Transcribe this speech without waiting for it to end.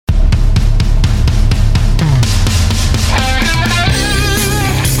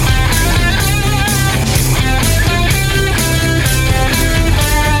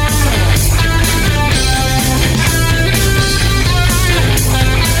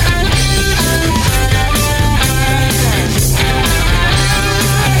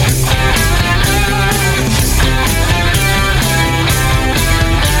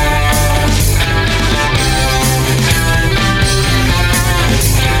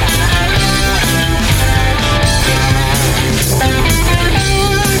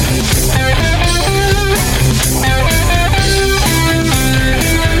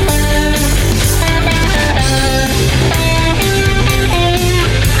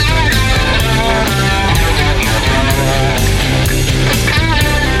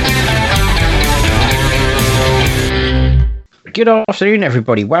Good afternoon,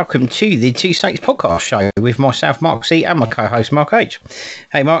 everybody. Welcome to the Two Saints podcast show with myself, Mark C, and my co-host, Mark H.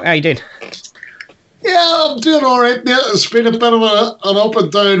 Hey, Mark, how you doing? Yeah, I'm doing all right now. It's been a bit of an up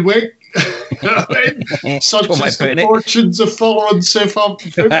and down week. You know what I mean? Such as the fortunes of following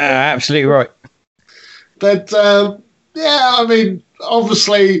Southampton. Absolutely right. But, yeah, I mean,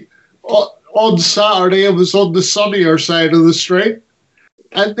 obviously, on Saturday, I was on the sunnier side of the street.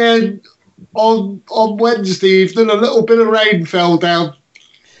 And then on Wednesday evening, a little bit of rain fell down,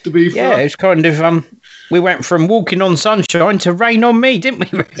 to be fair. Yeah, it was kind of, we went from walking on sunshine to rain on me, didn't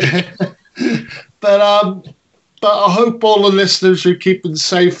we? But I hope all the listeners are keeping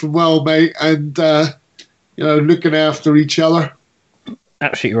safe and well, mate, and, looking after each other.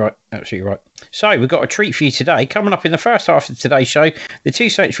 Absolutely right. Absolutely right. So we've got a treat for you today. Coming up in the first half of today's show, the Two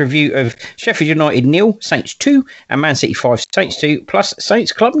Saints review of Sheffield United 0, Saints 2, and Man City 5, Saints 2, plus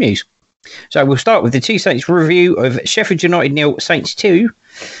Saints club news. So we'll start with the Two Saints review of Sheffield United 0, Saints 2.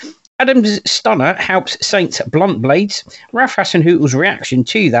 Adams' stunner helps Saints blunt blades. Ralph Hasenhüttl's reaction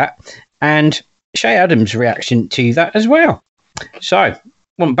to that, and Che Adams' reaction to that as well. So,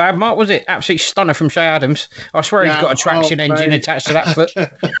 wasn't bad, Mark, was it? Absolute stunner from Che Adams. I swear he's got a traction engine attached to that foot.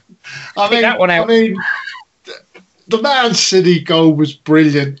 That one out. I mean, the Man City goal was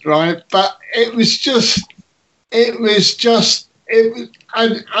brilliant, right? But it was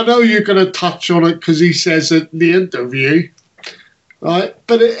I know you're going to touch on it because he says it in the interview, right?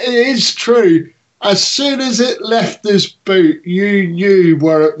 But it is true. As soon as it left his boot, you knew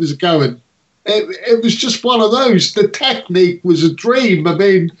where it was going. It was just one of those. The technique was a dream. I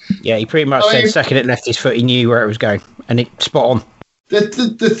mean... Yeah, he pretty much said the second it left his foot, he knew where it was going. And it spot on.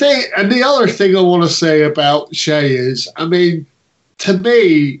 The thing, and the other thing I want to say about Che is, I mean, to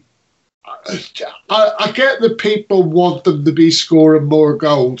me, I get that people want them to be scoring more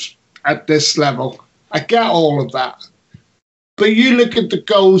goals at this level. I get all of that. But you look at the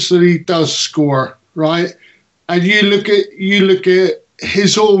goals that he does score, right? And you look at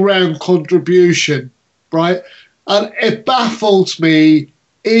his all-round contribution, right? And it baffles me,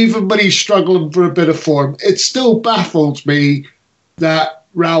 even when he's struggling for a bit of form, it still baffles me that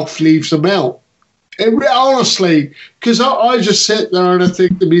Ralph leaves him out. Honestly, because I just sit there and I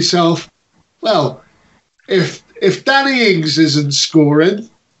think to myself, well, if Danny Ings isn't scoring,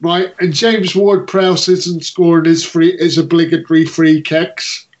 right, and James Ward-Prowse isn't scoring his obligatory free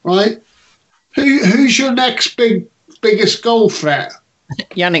kicks, right, who's your next biggest goal threat?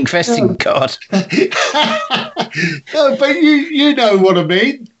 Yannick Vestergaard. No, but you know what I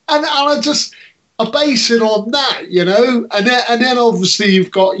mean. And I base it on that, you know. And then obviously you've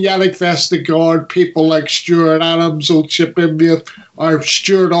got Yannick Vestergaard, people like Stuart Adams will chip in me, or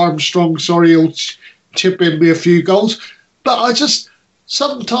Stuart Armstrong, will chip in me a few goals. But I just,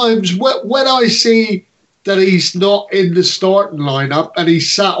 sometimes when I see that he's not in the starting lineup and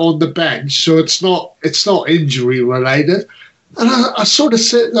he's sat on the bench, so it's not injury related, and I sort of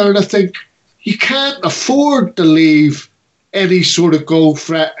sit there and I think, you can't afford to leave any sort of goal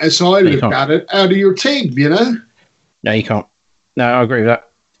threat, as I look at it, out of your team, you know? No, you can't. No, I agree with that.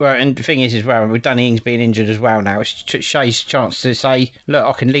 Well, and the thing is as well, with Danny Ings being injured as well now, it's Shea's chance to say, look,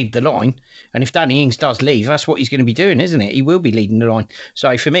 I can lead the line. And if Danny Ings does leave, that's what he's going to be doing, isn't it? He will be leading the line.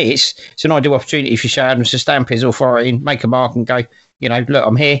 So for me, it's an ideal opportunity for Che Adams to stamp his authority and make a mark and go, you know, look,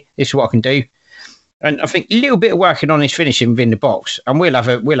 I'm here. This is what I can do. And I think a little bit of working on his finishing within the box, and we'll have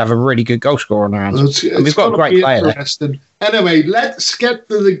a really good goal scorer on our hands. And we've got a great player there. Anyway, let's get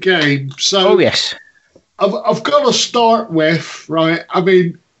to the game. So, yes, I've got to start with, right. I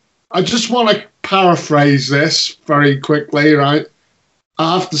mean, I just want to paraphrase this very quickly, right.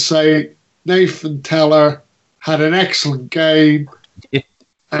 I have to say, Nathan Tella had an excellent game,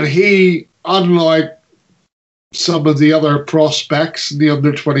 and he, unlike some of the other prospects in the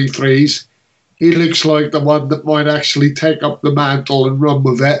under-23s. He looks like the one that might actually take up the mantle and run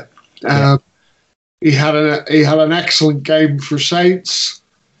with it. He had an excellent game for Saints.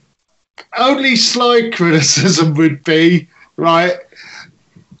 Only slight criticism would be, right,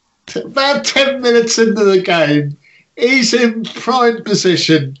 about 10 minutes into the game, he's in prime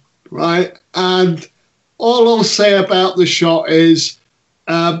position, right? And all I'll say about the shot is,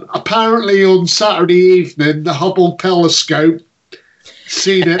 apparently on Saturday evening, the Hubble telescope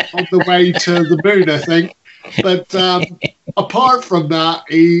seen it on the way to the moon, I think. But apart from that,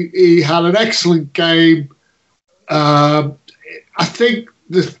 he had an excellent game. I think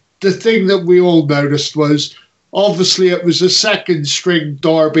the thing that we all noticed was, obviously it was a second-string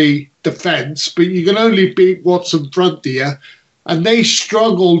Derby defence, but you can only beat what's in front of you. And they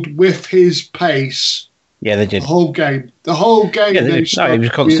struggled with his pace. Yeah, they did. The whole game. The whole game. Yeah, they did. No, it was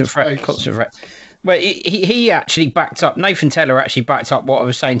a constant threat. Well, he actually backed up, Nathan Teller actually backed up what I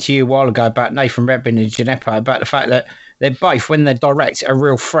was saying to you a while ago about Nathan Redmond and Gineppo, about the fact that they're both, when they're direct, a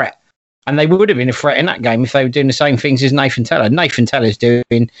real threat. And they would have been a threat in that game if they were doing the same things as Nathan Teller. Nathan Teller's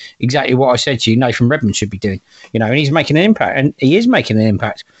doing exactly what I said to you Nathan Redmond should be doing. And he's making an impact, and he is making an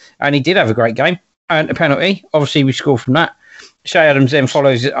impact. And he did have a great game. And a penalty, obviously we scored from that. Shay Adams then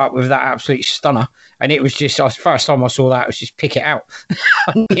follows it up with that absolute stunner. And it was just, the first time I saw that, it was just pick it out.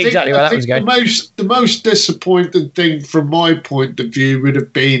 I knew exactly where that was going. The most disappointing thing from my point of view would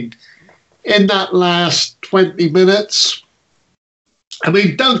have been in that last 20 minutes. I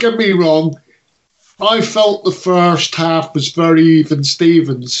mean, don't get me wrong. I felt the first half was very even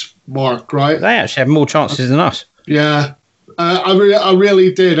Stevens, Mark, right? They actually had more chances than us. Yeah. I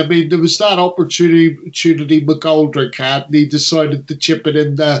really did. I mean, there was that opportunity McGoldrick had, and he decided to chip it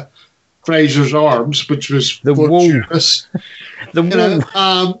into Fraser's arms, which was fortuitous. The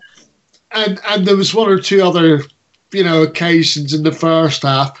wall. And there was one or two other, occasions in the first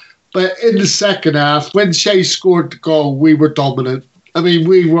half. But in the second half, when Shea scored the goal, we were dominant. I mean,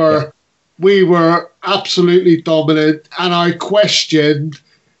 we were absolutely dominant, and I questioned,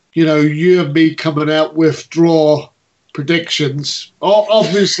 you and me coming out with draw predictions.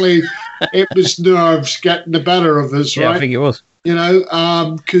 Obviously, it was nerves getting the better of us, right? Yeah, I think it was.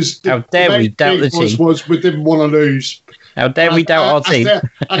 Because how dare we doubt the team? Was we didn't want to lose. How dare we doubt our team?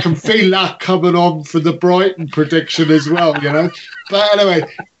 I can feel that coming on for the Brighton prediction as well, But anyway,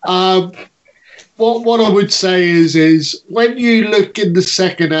 what I would say is when you look in the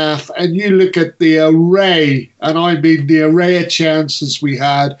second half and you look at the array, and I mean the array of chances we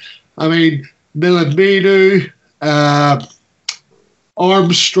had. I mean, Milaminu,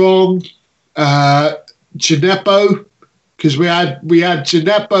 Armstrong, Gineppo, because we had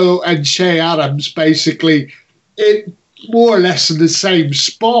Gineppo and Shea Adams basically in more or less in the same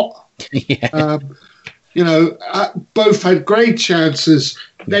spot. Yeah. Both had great chances.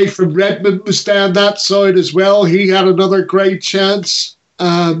 Nathan Redmond was down that side as well. He had another great chance.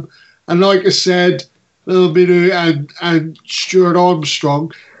 And like I said, Milaminu and Stuart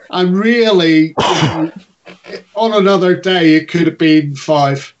Armstrong. And really, on another day, it could have been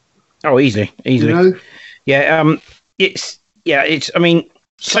 5. Oh, easily. Yeah, I mean,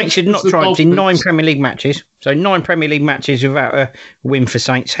 Saints should not try in 9 Premier League matches. So 9 Premier League matches without a win for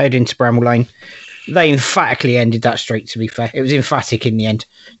Saints heading to Bramall Lane. They emphatically ended that streak, to be fair. It was emphatic in the end.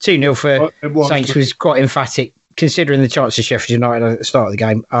 2-0 for Saints was quite emphatic, considering the chance of Sheffield United at the start of the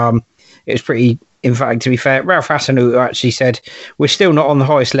game. It was pretty emphatic, to be fair. Ralph Hasenhuttl actually said, we're still not on the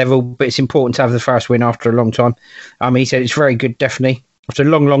highest level, but it's important to have the first win after a long time. He said it's very good, definitely. After a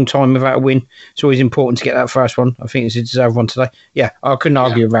long, long time without a win, it's always important to get that first one. I think it's a deserved one today. Yeah, I couldn't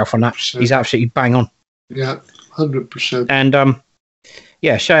argue with Ralph on that. 100%. He's absolutely bang on. Yeah, 100%. And,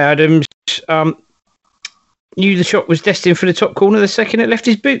 Shea Adams knew the shot was destined for the top corner the second it left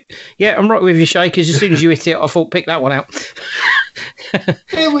his boot. Yeah, I'm right with you, Shea, because as soon as you hit it, I thought, pick that one out.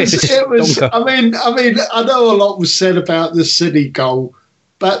 It was. I mean, I know a lot was said about the City goal,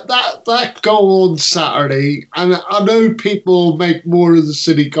 but that goal on Saturday, and I know people make more of the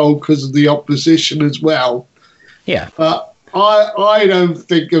City goal because of the opposition as well. Yeah, but I don't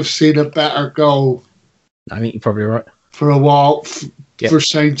think I've seen a better goal. I think you're probably right. For a while, for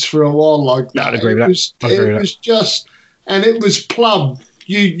Saints for a while like that. I'd agree with that. It was just, and it was plumb.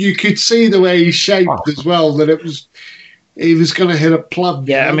 You could see the way he shaped as well, that he was going to hit a plumb.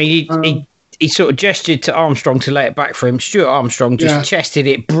 Yeah, I mean, he sort of gestured to Armstrong to lay it back for him. Stuart Armstrong just chested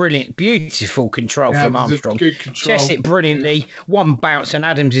it brilliant. Beautiful control from Armstrong. Good control. Chested it brilliantly. One bounce and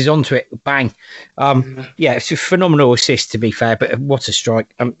Adams is onto it. Bang. It's a phenomenal assist, to be fair, but what a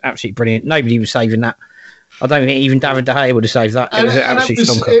strike. Absolutely brilliant. Nobody was saving that. I don't think even David De Gea would have saved that. It was an absolute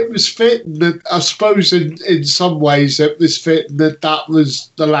stonker. It was fitting that, I suppose, in some ways, it was fitting that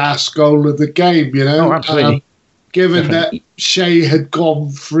was the last goal of the game, Oh, absolutely. Given that Shea had gone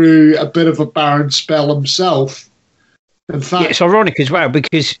through a bit of a barren spell himself. In fact, it's ironic as well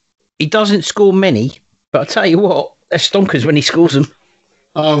because he doesn't score many, but I tell you what, they're stonkers when he scores them.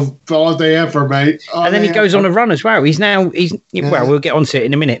 Oh, are they ever, mate? And then he goes on a run as well. Well, we'll get onto it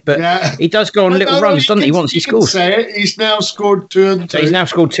in a minute, but he does go on little runs, doesn't he, once he scores? He's now scored 2 and 2. So he's now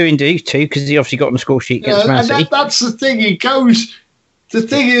scored 2 indeed, 2, because he obviously got on the score sheet against Man City. That's the thing. He goes. The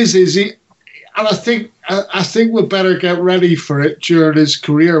thing is he. And I think we better get ready for it during his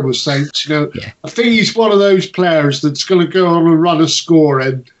career with Saints. I think he's one of those players that's going to go on and run a score,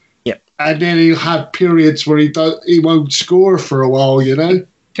 and then he'll have periods where he won't score for a while.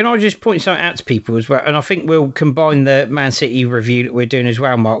 Can I just point something out to people as well? And I think we'll combine the Man City review that we're doing as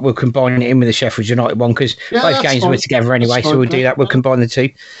well, Mark. We'll combine it in with the Sheffield United one because both games were together anyway, so we'll do that. We'll combine the two.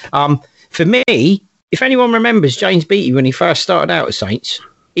 For me, if anyone remembers James Beattie when he first started out at Saints,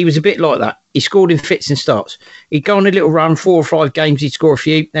 he was a bit like that. He scored in fits and starts. He'd go on a little run, 4 or 5 games, he'd score a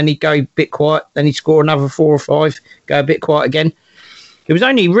few, then he'd go a bit quiet, then he'd score another 4 or 5, go a bit quiet again. It was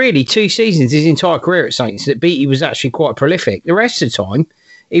only really 2 seasons his entire career at Saints that Beattie was actually quite prolific. The rest of the time,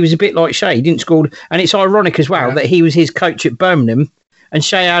 he was a bit like Shea. He didn't score. And it's ironic as well that he was his coach at Birmingham and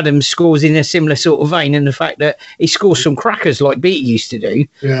Shea Adams scores in a similar sort of vein in the fact that he scores some crackers like Beattie used to do.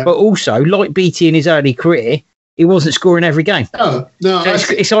 Yeah. But also, like Beattie in his early career, he wasn't scoring every game. No. So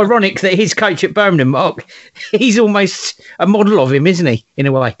it's ironic that his coach at Birmingham, Mark, he's almost a model of him, isn't he, in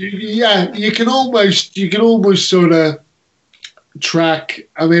a way? Yeah, you can almost sort of track.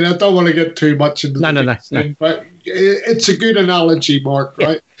 I mean, I don't want to get too much into no. But it's a good analogy, Mark,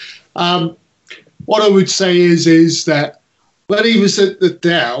 right? Yeah. What I would say is that when he was at the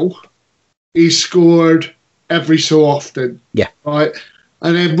Dell, he scored every so often. Yeah. Right?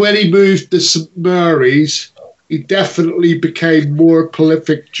 And then when he moved to St Mary's, he definitely became more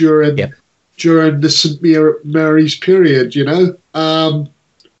prolific during the St Mary's period, you know?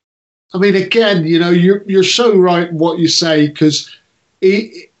 I mean, again, you know, you're so right in what you say, because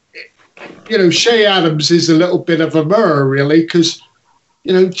Shea Adams is a little bit of a mirror, really, because,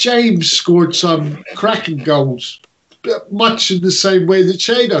 you know, James scored some cracking goals, much in the same way that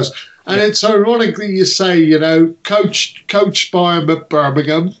Shea does. And it's ironic that you say, you know, coached by him at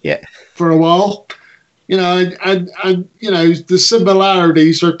Birmingham for a while, you know, and you know, the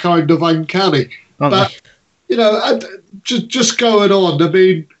similarities are kind of uncanny. But, you know, just going on, I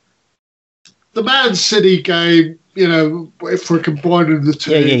mean, the Man City game, you know, if we're combining the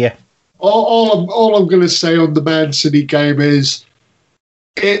two, all I'm going to say on the Man City game is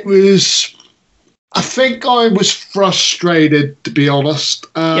it was, I think I was frustrated, to be honest.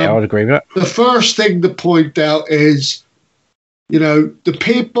 I would agree with that. The first thing to point out is, you know, the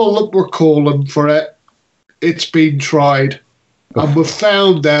people that were calling for it, it's been tried. And we've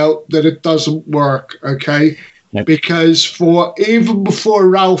found out that it doesn't work, okay? Yep. Because even before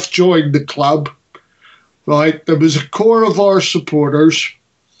Ralph joined the club, right, there was a core of our supporters,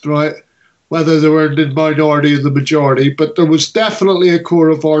 right, whether they were in the minority or the majority, but there was definitely a core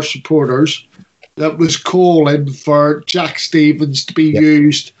of our supporters that was calling for Jack Stephens to be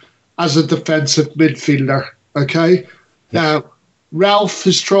used as a defensive midfielder, okay? Yep. Now, Ralph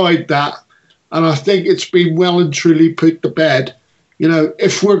has tried that, and I think it's been well and truly put to bed. You know,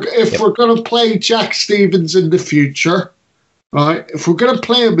 if we're going to play Jack Stephens in the future, right? If we're going to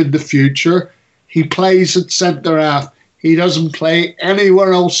play him in the future, he plays at centre half. He doesn't play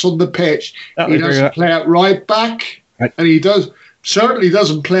anywhere else on the pitch. He doesn't play at right back, and he certainly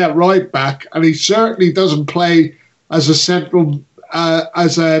doesn't play at right back, and he certainly doesn't play as a central,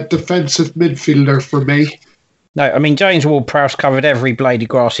 as a defensive midfielder for me. No, I mean, James Ward-Prowse covered every blade of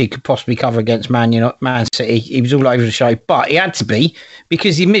grass he could possibly cover against Man City. He was all over the show, but he had to be,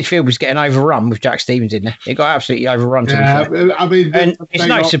 because the midfield was getting overrun with Jack Stephens in there. It got absolutely overrun. Yeah, I mean, and it's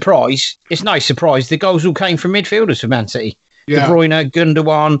no surprise. It's no surprise. The goals all came from midfielders for Man City. Yeah. De Bruyne,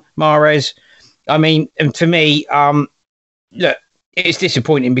 Gundogan, Mahrez. I mean, and for me, look, it's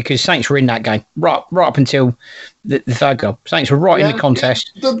disappointing because Saints were in that game right up until the third goal. Saints were right in the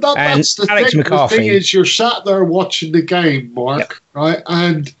contest. That's the Alex thing. McCarthy. The thing is, you're sat there watching the game, Mark, right?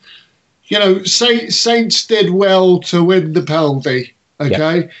 And, you know, Saints did well to win the penalty,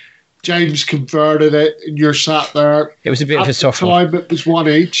 okay? Yep. James converted it, and you're sat there. It was a bit of a soft one. At the time, it was one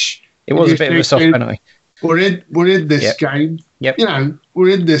each. It was a bit of a soft penalty. We're in this game. Yep. You know, we're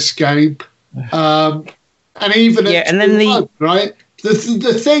in this game. And even at and then 2-1, right? The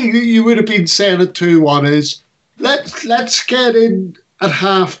thing that you would have been saying at 2-1 is let's get in at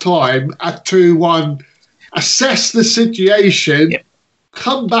half time at 2-1, assess the situation,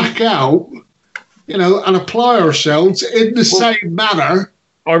 come back out, you know, and apply ourselves in the same manner.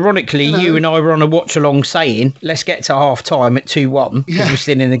 Ironically, you and I were on a watch along saying, let's get to half time at 2-1 because we're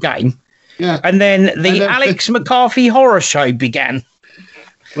still in the game. Yeah. And then Alex McCarthy horror show began.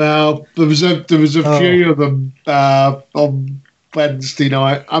 Well, there was a few of them on Wednesday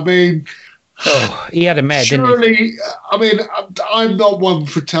night. I mean, he had a mad. Surely, didn't he? I mean, I'm not one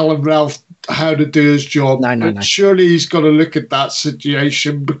for telling Ralph how to do his job. No. Surely he's got to look at that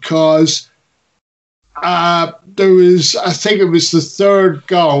situation, because there was, I think it was the third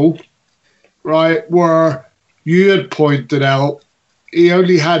goal, right, where you had pointed out he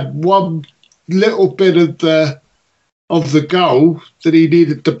only had one little bit of the goal that he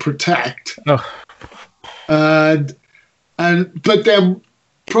needed to protect. But then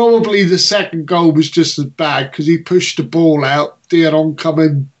probably the second goal was just as bad because he pushed the ball out, the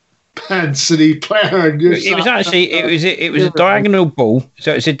oncoming Man City player. And It was actually it was a diagonal ball.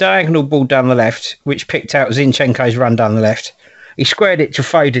 So it's a diagonal ball down the left, which picked out Zinchenko's run down the left. He squared it to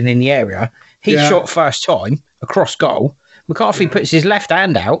Foden in the area. He shot first time across goal. McCarthy puts his left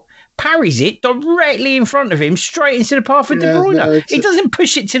hand out, parries it directly in front of him, straight into the path of De Bruyne. No, he doesn't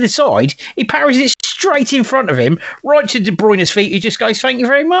push it to the side. He parries it straight in front of him, right to De Bruyne's feet. He just goes, "Thank you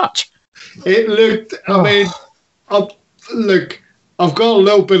very much." It looked. I mean, look. I've got a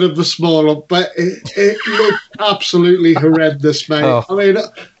little bit of a smile, but it looked absolutely horrendous, mate. I mean,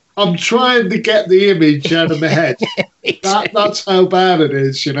 I'm trying to get the image out of my head. That's how bad it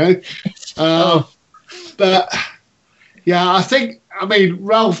is, you know. But yeah, I mean,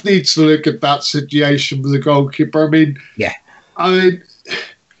 Ralph needs to look at that situation with the goalkeeper. I mean,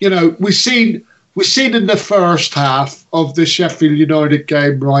 you know, we've seen in the first half of the Sheffield United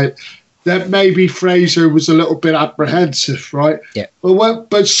game, right, that maybe Fraser was a little bit apprehensive, right? Yeah.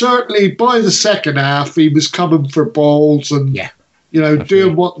 But certainly by the second half, he was coming for balls and, you know,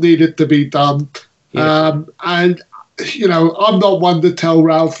 doing what needed to be done. Yeah. And, you know, I'm not one to tell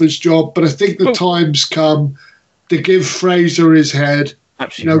Ralph his job, but I think the time's come to give Fraser his head,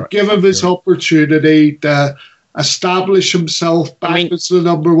 give him his opportunity to establish himself back as the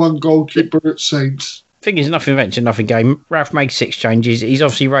number one goalkeeper at Saints. Thing is, nothing venture, nothing gain. Ralph made 6 changes. He's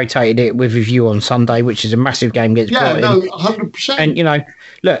obviously rotated it with review on Sunday, which is a massive game against Brighton. Yeah, no, 100%. And, you know,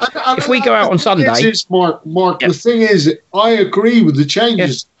 look, if we go out on Sunday... Mark, the thing is, I agree with the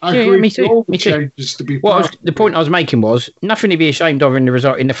changes. I agree with all the changes to be the point I was making was, nothing to be ashamed of in the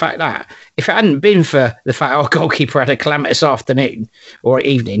result, in the fact that if it hadn't been for the fact our goalkeeper had a calamitous afternoon or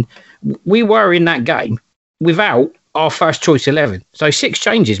evening, we were in that game without our first choice 11. So 6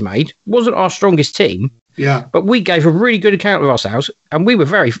 changes made. Wasn't our strongest team. Yeah. But we gave a really good account of ourselves, and we were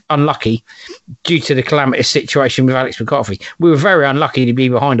very unlucky due to the calamitous situation with Alex McCarthy. We were very unlucky to be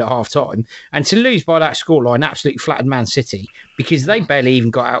behind at half time and to lose by that scoreline absolutely flattened Man City because they barely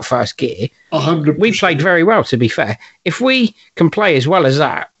even got out first gear. 100%. We played very well, to be fair. If we can play as well as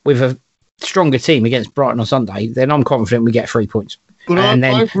that with a stronger team against Brighton on Sunday, then I'm confident we get 3 points. But then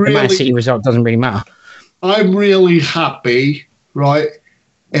the Man City result doesn't really matter. I'm really happy, right,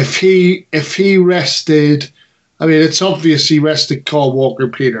 if he rested. I mean, it's obvious he rested Kyle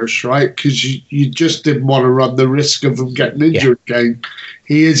Walker-Peters, right, because you just didn't want to run the risk of him getting injured again.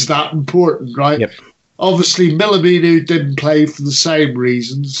 He is that important, right? Yep. Obviously, Milaminu didn't play for the same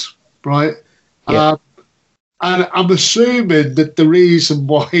reasons, right? Yep. And I'm assuming that the reason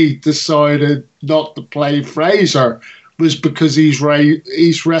why he decided not to play Fraser was because he's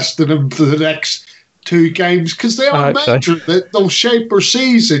resting him for the next 2 games, because they are major. They'll shape our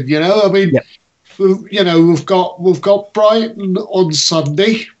season, you know. I mean, you know, we've got Brighton on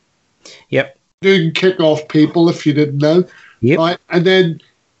Sunday. Yep. Doing kick-off, people, if you didn't know. Yep. Right, and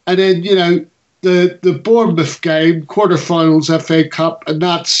then you know the Bournemouth game, quarterfinals FA Cup, and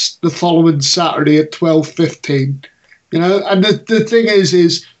that's the following Saturday at 12:15. You know, and the thing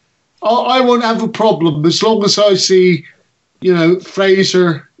is I won't have a problem as long as I see, you know,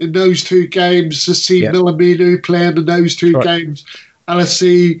 Fraser in those 2 games, to see Milaminu playing in those 2 games, and I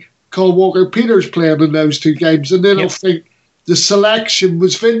see Kyle Walker-Peters playing in those 2 games, and then I'll think the selection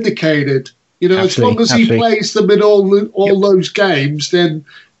was vindicated. You know, as long as he plays them in all those games, then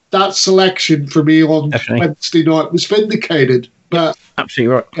that selection for me on Wednesday night was vindicated. But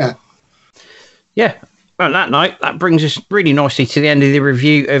absolutely right. Yeah. Yeah. Well, that night, that brings us really nicely to the end of the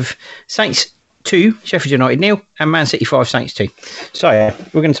review of Saints 2, Sheffield United 0, and Man City 5, Saints 2. So,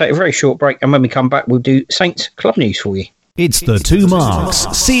 we're going to take a very short break, and when we come back, we'll do Saints club news for you. It's the 2 Marks,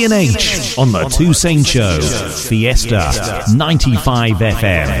 C&H, on the 2 Saints Show, Fiesta 95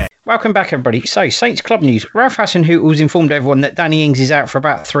 FM. Welcome back, everybody. So, Saints club news. Ralph Hasenhüttl's informed everyone that Danny Ings is out for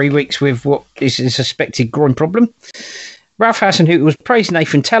about 3 weeks with what is a suspected groin problem. Ralph Hasenhüttl was praised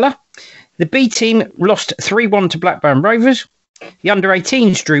Nathan Tella. The B team lost 3-1 to Blackburn Rovers. The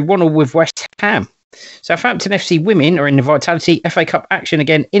under-18s drew 1-1 with West Ham. Southampton FC women are in the Vitality FA Cup action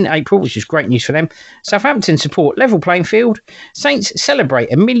again in April, which is great news for them. Southampton support level playing field. Saints celebrate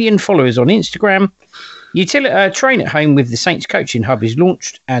 1 million followers on Instagram. Train at home with the Saints coaching hub is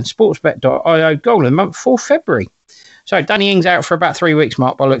launched, and sportsbet.io goal of the month for February. So Danny Ings out for about 3 weeks,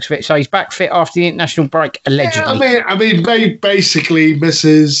 Mark, by the looks of it. So he's back fit after the international break, allegedly. Yeah, I mean, basically he missed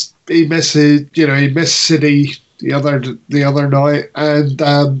City the other night,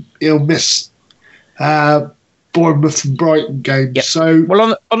 and he'll miss Bournemouth and Brighton games. Yep. So,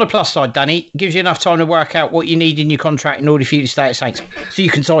 well, on the plus side, Danny, it gives you enough time to work out what you need in your contract in order for you to stay at Saints, so you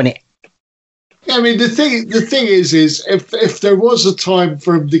can sign it. Yeah, I mean, the thing is if there was a time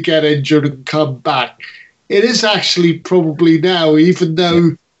for him to get injured and come back, it is actually probably now, even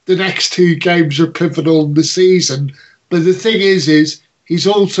though the next 2 games are pivotal in the season. But the thing is he's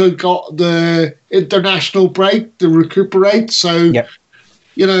also got the international break to recuperate. So,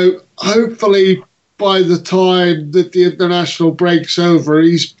 hopefully by the time that the international break's over,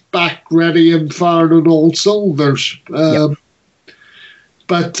 he's back ready and firing on all cylinders.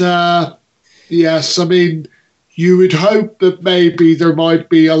 But yes, I mean, you would hope that maybe there might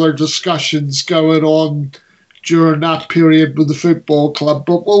be other discussions going on during that period with the football club,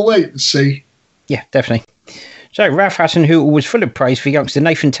 but we'll wait and see. Yeah, definitely. So, Ralph Hasenhüttl was full of praise for youngster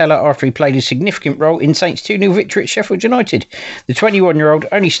Nathan Teller after he played a significant role in Saints' 2-0 victory at Sheffield United. The 21-year-old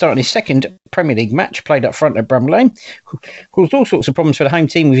only started his second Premier League match, played up front at Bramall Lane, caused all sorts of problems for the home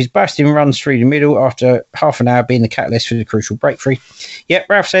team with his bursting runs through the middle after half an hour being the catalyst for the crucial breakthrough. Yet,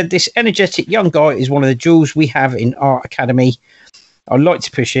 Ralph said, "This energetic young guy is one of the jewels we have in our academy. I'd like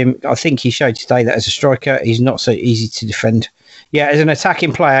to push him. I think he showed today that as a striker, he's not so easy to defend." Yeah, as an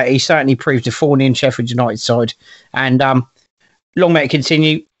attacking player, he certainly proved a thorn in Sheffield United side. And long may it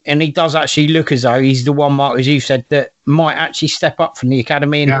continue. And he does actually look as though he's the one, Mark, as you said, that might actually step up from the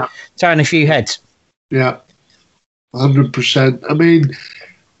academy and turn a few heads. Yeah, 100%. I mean,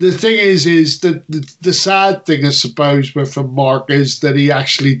 the thing is that the sad thing, I suppose, with him, Mark, is that he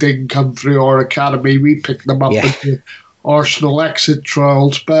actually didn't come through our academy. We picked him up at the Arsenal exit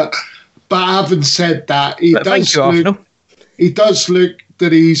trials. But having said that, he does look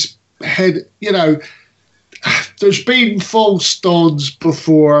that he's head, there's been false dawns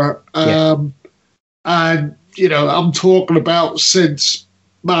before. And, I'm talking about since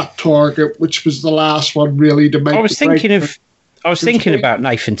Matt Targett, which was the last one really to make I was thinking about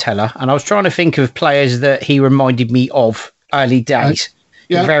Nathan Teller, and I was trying to think of players that he reminded me of early days,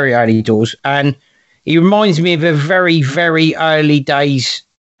 very early doors. And he reminds me of a very, very early days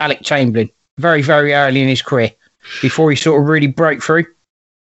Alec Chamberlain, very, very early in his career, before he sort of really broke through.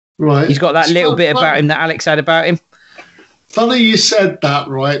 Right. He's got that little bit about him that Alex had about him. Funny you said that,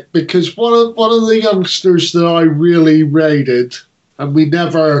 right? Because one of the youngsters that I really rated, and we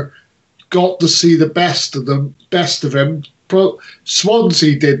never got to see the best of him.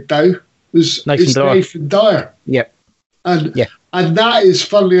 Swansea did though. Was Nathan Dyer. Yep. And that is,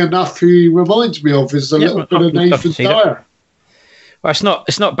 funnily enough, who he reminds me of, is a little bit of Nathan Dyer. Well,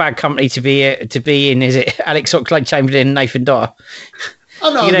 it's not bad company to be in, is it? Alex Oxlade-Chamberlain and Nathan Dyer.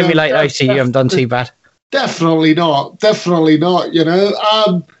 Oh, no, you don't relate those two. You haven't done too bad. Definitely not. But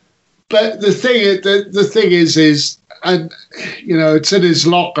the thing is, and it's in his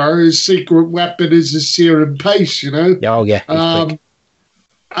locker. His secret weapon is his searing pace. Oh yeah.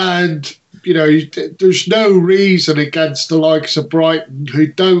 And there's no reason against the likes of Brighton who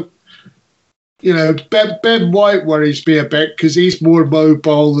don't. Ben White worries me a bit because he's more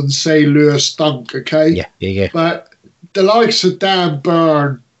mobile than, say, Lewis Dunk, okay? Yeah. But the likes of Dan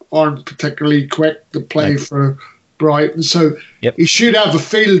Burn aren't particularly quick to play for Brighton, so he should have a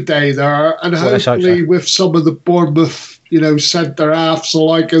field day there, and hopefully with some of the Bournemouth, centre-halves,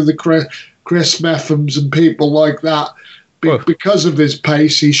 like the Chris Meffams and people like that, because of his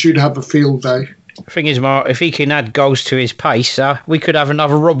pace, he should have a field day. The thing is, Mark, if he can add goals to his pace, we could have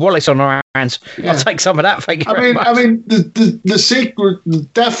another Rob Wallace on our hands. I'll take some of that. Thank you very much. I mean, the secret,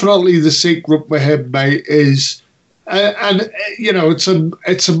 definitely the secret with him, mate, is, it's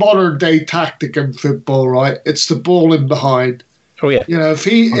a modern day tactic in football, right? It's the ball in behind. Oh yeah.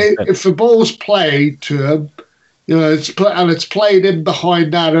 If the ball's played to him, it's played in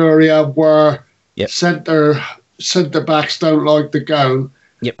behind that area where centre backs don't like to go.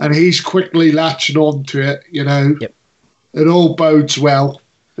 Yep. And he's quickly latching onto it, It all bodes well.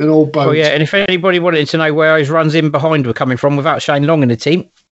 Oh, yeah, and if anybody wanted to know where his runs in behind were coming from without Shane Long in the team,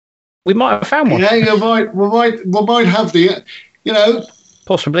 we might have found one. Yeah, we might have the,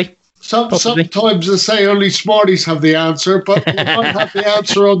 Possibly. Sometimes they say only smarties have the answer, but we might have the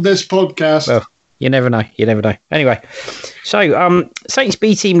answer on this podcast. Well, you never know. Anyway, so Saints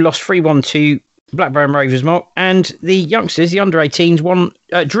B team lost 3-1 to Blackburn Rovers, Mark, and the youngsters, the under-18s,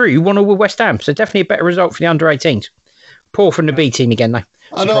 drew 1-1 with West Ham. So definitely a better result for the under-18s. Poor from the B team again, though.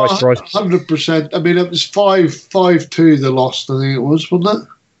 I know, 100%. I mean, it was 5-2 they lost, I think it was, wasn't it?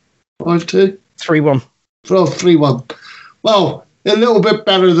 5-2? 3-1. 3-1. Well, a little bit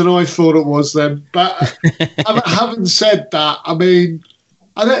better than I thought it was then. But having said that, I mean,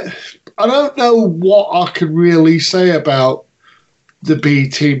 I don't know what I can really say about the B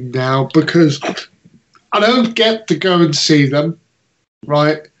team now, because I don't get to go and see them,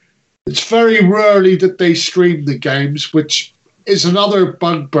 right? It's very rarely that they stream the games, which is another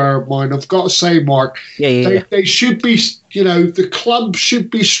bugbear of mine. I've got to say, Mark, they should be, the club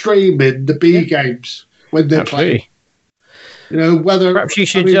should be streaming the B games when they're playing. You know, whether perhaps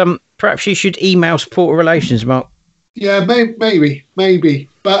you should email support relations, Mark. Yeah, maybe.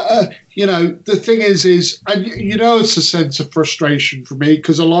 But you know, the thing is, and you know, it's a sense of frustration for me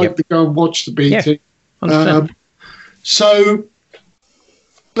because I like to go and watch the beating. Yeah, so,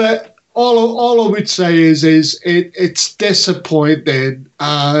 but all I would say is it's disappointing,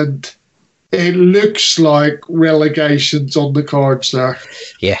 and it looks like relegation's on the cards there.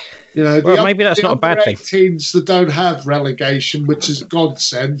 Yeah. You know, well, maybe that's not a bad thing. Teams that don't have relegation, which is a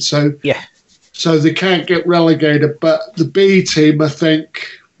godsend. So yeah. So they can't get relegated, but the B team, I think,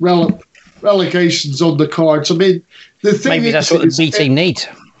 relegation's on the cards. I mean, the thing maybe that's what the B team needs.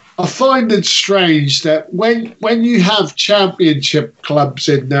 I find it strange that when you have championship clubs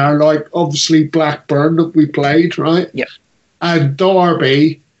in there, like obviously Blackburn that we played, right? Yeah. And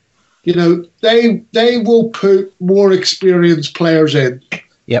Derby, you know, they will put more experienced players in.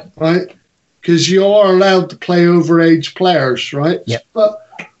 Yep. Right? Because you are allowed to play overage players, right? Yep. But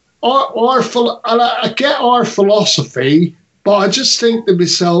I get our philosophy, but I just think to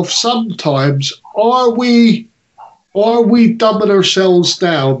myself, sometimes are we dumbing ourselves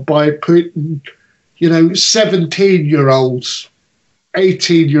down by putting, you know, 17-year-olds,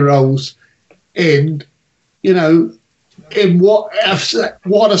 18-year-olds in, you know, in what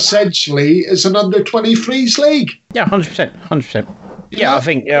essentially is an under-23s league? Yeah, 100%. Yeah, I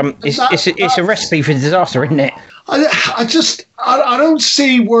think it's a recipe for disaster, isn't it? I don't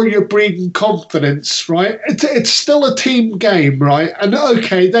see where you're breeding confidence, right? It's still a team game, right? And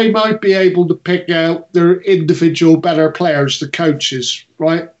okay, they might be able to pick out their individual better players, the coaches,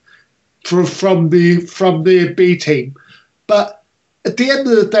 right? From the B team, but at the end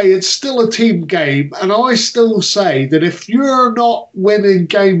of the day, it's still a team game, and I still say that if you're not winning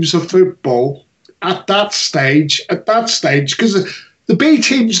games of football at that stage, because the B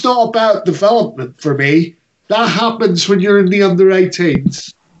team's not about development for me. That happens when you're in the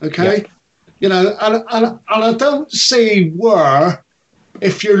under-18s, okay? Yeah. You know, and I don't see where,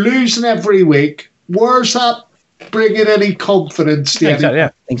 if you're losing every week, where's that bringing any confidence to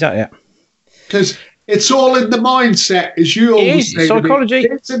Exactly. Because it's all in the mindset, as you always say. Psychology.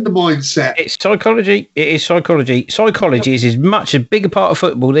 It's in the mindset. It's psychology. It is psychology. Psychology is as much a bigger part of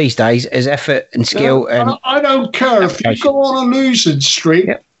football these days as effort and skill. I don't care if you go on a losing streak.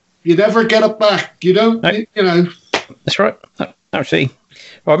 Yep. You never get it back. You don't, you know. That's right. Absolutely.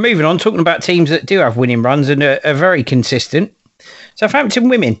 Right, moving on, talking about teams that do have winning runs and are very consistent. Southampton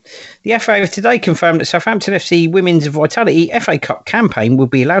women. The FA have today confirmed that Southampton FC Women's Vitality FA Cup campaign will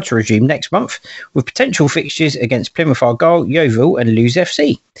be allowed to resume next month, with potential fixtures against Plymouth Argyle, Yeovil and Lewes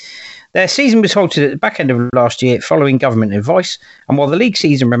FC. Their season was halted at the back end of last year following government advice, and while the league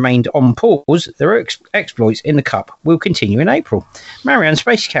season remained on pause, their exploits in the Cup will continue in April. Marianne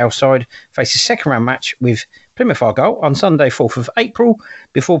Spacey Cow's side face a second-round match with Plymouth Argyle on Sunday 4th of April,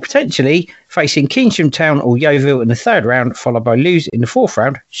 before potentially facing Keynsham Town or Yeovil in the third round, followed by Lewes in the fourth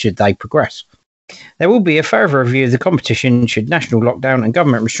round, should they progress. There will be a further review of the competition should national lockdown and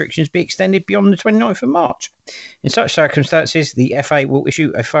government restrictions be extended beyond the 29th of March. In such circumstances, the FA will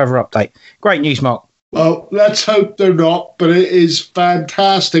issue a further update. Great news, Mark. Well, let's hope they're not, but it is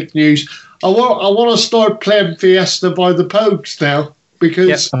fantastic news. I want to start playing Fiesta by the Pogues now,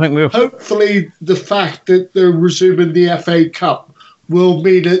 because I think we'll. Hopefully the fact that they're resuming the FA Cup will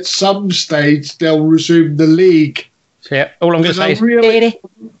mean at some stage they'll resume the league. So yeah, all I'm going to say is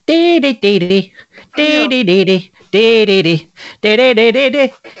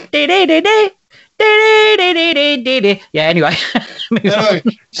yeah, anyway.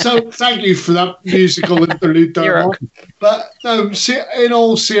 So thank you for that musical interlude there. But no, in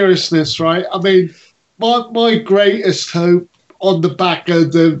all seriousness, right? I mean, my greatest hope on the back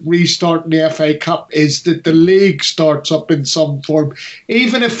of the restart in the FA Cup is that the league starts up in some form,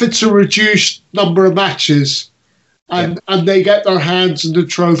 even if it's a reduced number of matches. And they get their hands on the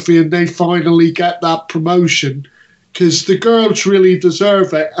trophy and they finally get that promotion, because the girls really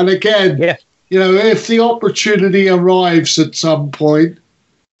deserve it. And again, you know, if the opportunity arrives at some point,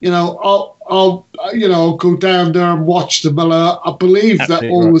 you know, I'll go down there and watch them. I believe that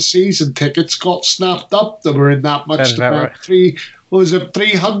all the season tickets got snapped up that were in that much. About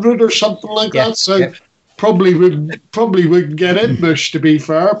 300 or something like that? So probably wouldn't get in much, to be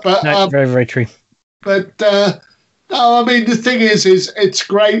fair. But no, very, very true. But no, I mean, the thing is it's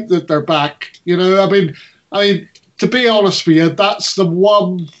great that they're back. You know, I mean, to be honest with you, that's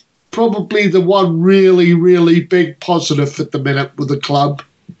probably the one really, really big positive at the minute with the club.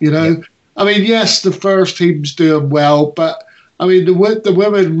 You know, I mean, yes, the first team's doing well, but I mean, the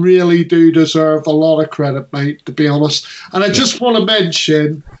women really do deserve a lot of credit, mate, to be honest. And I just want to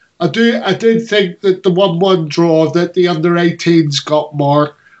mention, I did think that the 1-1 draw that the under-18s got,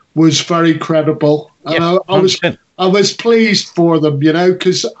 Mark, was very credible. And I was pleased for them,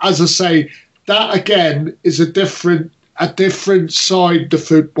 because as I say, that again is a different side to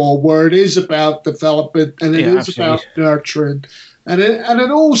football, where it is about development and it is about nurturing, and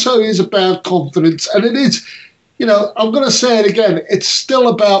it also is about confidence, and it is, I'm going to say it again, it's still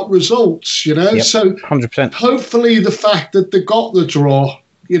about results, Yep, so 100%. Hopefully the fact that they got the draw,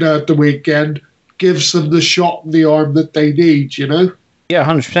 at the weekend gives them the shot in the arm that they need, Yeah,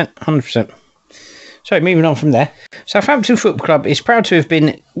 100%. So moving on from there, Southampton Football Club is proud to have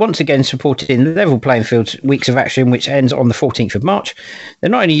been once again supported in the Level Playing Field Weeks of Action, which ends on the 14th of March. They're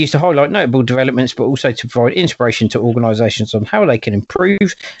not only used to highlight notable developments, but also to provide inspiration to organisations on how they can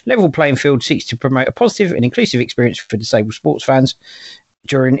improve. Level Playing Field seeks to promote a positive and inclusive experience for disabled sports fans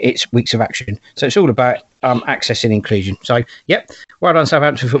during its Weeks of Action. So it's all about access and inclusion. So, yep, well done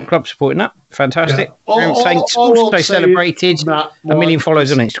Southampton Football Club supporting that. Fantastic. Saints also celebrated 1 million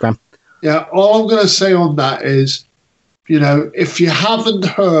followers on Instagram. Yeah, all I'm going to say on that is, if you haven't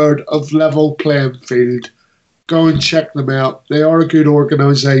heard of Level Playing Field, go and check them out. They are a good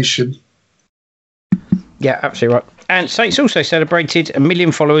organisation. Yeah, absolutely right. And Saints also celebrated 1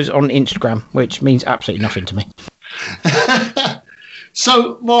 million followers on Instagram, which means absolutely nothing to me.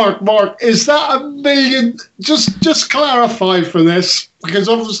 So, Mark, is that 1 million? Just clarify for this, because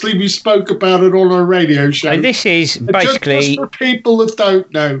obviously we spoke about it on our radio show. So this is basically just for people that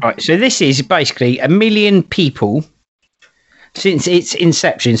don't know. Right. So this is basically 1 million people since its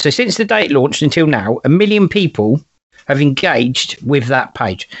inception. So since the day it launched until now, 1 million people have engaged with that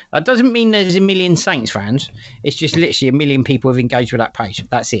page. That doesn't mean there's 1 million Saints fans. It's just literally 1 million people have engaged with that page.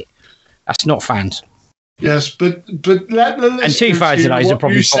 That's it. That's not fans. Yes, but let the listeners and 2,000 of those are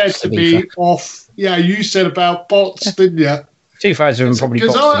probably bots to be off. Yeah, you said about bots, didn't you? 2,000 of them probably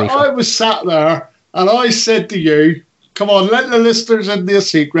bots to be I was sat there and I said to you, come on, let the listeners in the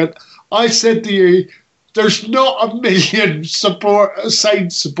secret. I said to you, there's not 1 million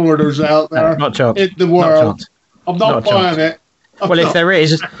Saints supporters out there in the world. I'm not buying it. Well, if there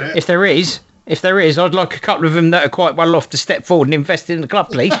is, I'd like a couple of them that are quite well off to step forward and invest in the club,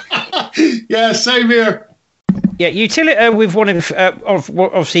 please. Yeah, same here. Yeah, Utilita, with one of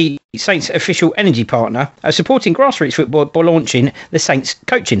obviously Saints' official energy partner, are supporting grassroots football by launching the Saints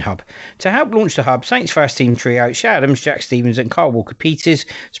Coaching Hub. To help launch the hub, Saints first team trio Shay Adams, Jack Stevens and Carl Walker-Peters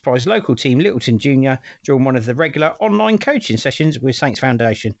surprised local team Littleton Junior during one of the regular online coaching sessions with Saints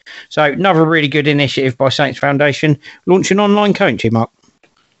Foundation. So another really good initiative by Saints Foundation, launching online coaching, Mark.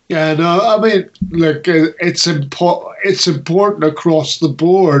 Yeah, no, I mean, look, it's important across the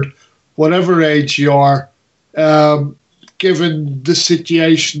board, whatever age you are, given the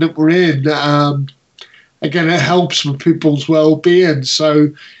situation that we're in. Again, it helps with people's well-being.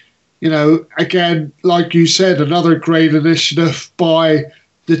 So, again, like you said, another great initiative by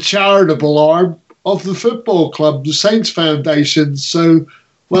the charitable arm of the football club, the Saints Foundation. So,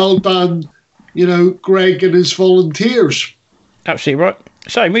 well done, Greg and his volunteers. Absolutely right.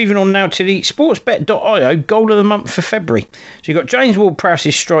 So moving on now to the sportsbet.io goal of the month for February. So you've got James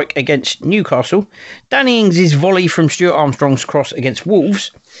Ward-Prowse's strike against Newcastle, Danny Ings' volley from Stuart Armstrong's cross against Wolves,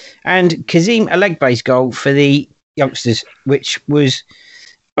 and Kazim Alegbe's goal for the youngsters, which was,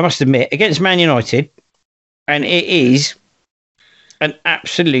 I must admit, against Man United. And it is an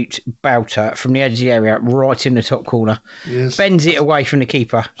absolute belter from the edge of the area, right in the top corner. Yes. Bends it away from the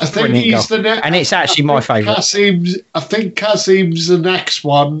keeper. I think he's goal. And it's actually my favourite. I think Kazim's the next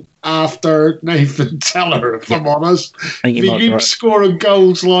one after Nathan Teller, if I'm honest. If you keep scoring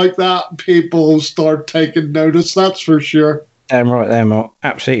goals like that, people will start taking notice, that's for sure. Damn right there, Mark.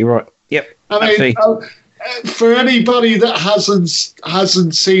 Absolutely right. Yep. I mean, for anybody that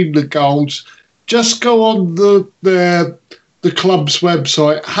hasn't seen the goals, just go on the club's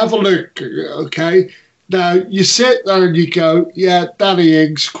website, have a look, okay? Now, you sit there and you go, yeah, Danny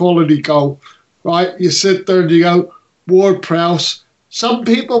Ings, quality goal, right? You sit there and you go, Ward-Prowse. Some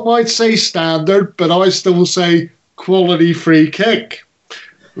people might say standard, but I still say quality free kick,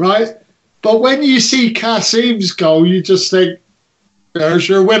 right? But when you see Kazim's goal, you just think, there's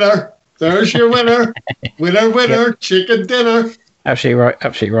your winner. There's your winner. Winner, yep. Chicken dinner.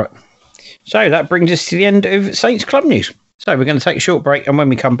 Absolutely right. So that brings us to the end of Saints Club News. So we're going to take a short break, and when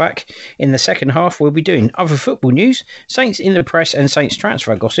we come back in the second half, we'll be doing other football news, Saints in the press and Saints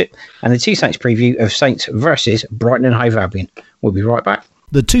transfer gossip, and the Two Saints preview of Saints versus Brighton and Hove Albion. We'll be right back.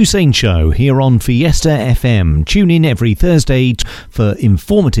 The Two Saints Show here on Fiesta FM. Tune in every Thursday for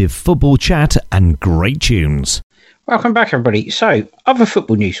informative football chat and great tunes. Welcome back, everybody. So, other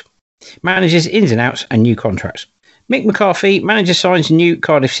football news. Managers, ins and outs and new contracts. Mick McCarthy, manager signs new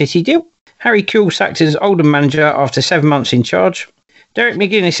Cardiff City deal. Harry Kewell sacked as Oldham manager after 7 months in charge. Derek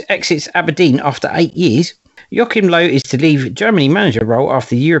McGuinness exits Aberdeen after 8 years. Joachim Low is to leave Germany manager role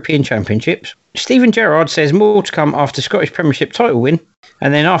after the European Championships. Stephen Gerrard says more to come after Scottish Premiership title win.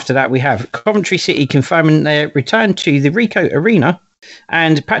 And then after that, we have Coventry City confirming their return to the Ricoh Arena.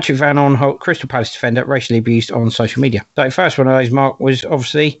 And Patrick Van Aanholt, Crystal Palace defender, racially abused on social media. So the first one of those, Mark, was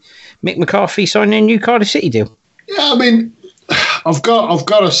obviously Mick McCarthy signing a new Cardiff City deal. Yeah, I mean, I've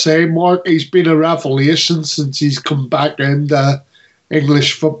got to say, Mark, he's been a revelation since he's come back into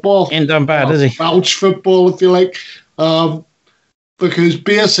English football. Ain't done bad, has he? Welsh football, if you like. Because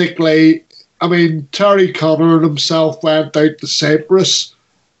basically, I mean, Terry Connor himself went out to Cyprus,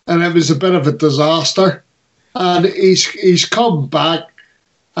 and it was a bit of a disaster. And he's come back,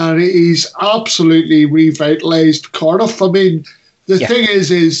 and he's absolutely revitalised Cardiff. I mean, the thing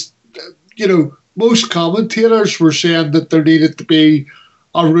is, you know, most commentators were saying that there needed to be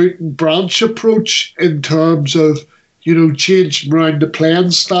a root and branch approach in terms of, you know, changing around the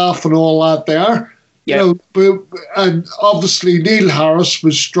playing staff and all that there. Yeah. You know, and obviously Neil Harris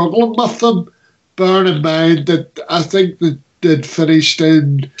was struggling with them, bearing in mind that I think that they'd finished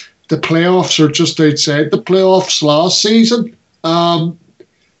in the playoffs or just outside the playoffs last season.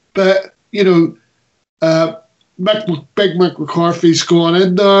 But, you know, Big Mick McCarthy's going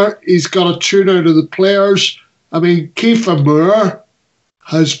in there. He's got a tune out of the players. I mean, Kiefer Moore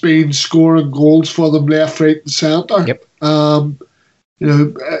has been scoring goals for them left, right and centre. Yep. You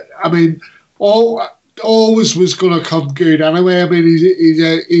know, I mean, always was going to come good anyway. I mean,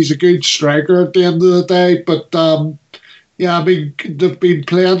 he's a good striker at the end of the day. But, yeah, I mean, they've been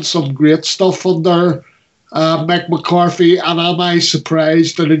playing some great stuff under Mick McCarthy, and am I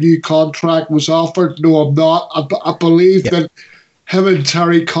surprised that a new contract was offered? No, I'm not. I believe that him and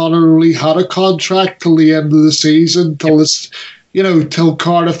Terry Connor only had a contract till the end of the season, till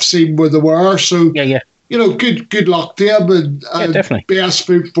Cardiff seen where they were. So, you know, good luck to him and definitely. best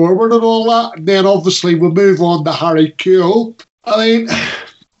foot forward and all that. And then obviously we move on to Harry Kewell. I mean,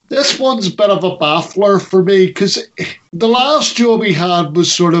 this one's a bit of a baffler for me because the last job he had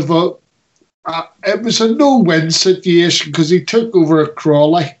was sort of it was a no-win situation because he took over at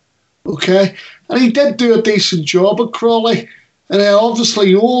Crawley, okay? And he did do a decent job at Crawley. And then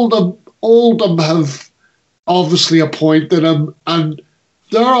obviously Oldham have obviously appointed him, and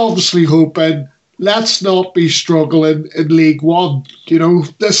they're obviously hoping, let's not be struggling in League One. You know,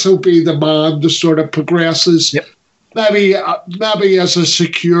 this will be the man that sort of progresses. Yep. Maybe as a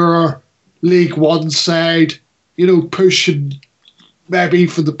secure League One side, you know, pushing maybe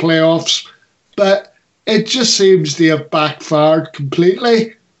for the playoffs. But it just seems to have backfired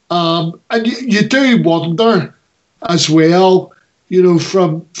completely. And you do wonder as well, you know,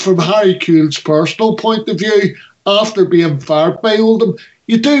 from Harry Kewell's personal point of view, after being fired by Oldham,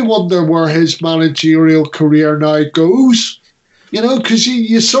 you do wonder where his managerial career now goes. You know, because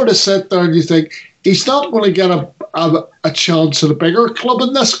you sort of sit there and you think, he's not going to get a chance at a bigger club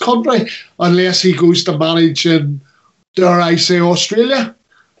in this country unless he goes to manage in, dare I say, Australia.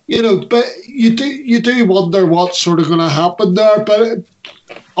 You know, but you do wonder what's sort of going to happen there. But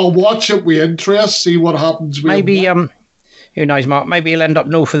I'll watch it with interest, see what happens. Maybe, who knows, Mark? Maybe he'll end up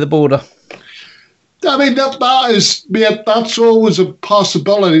north of the border. I mean, that's always a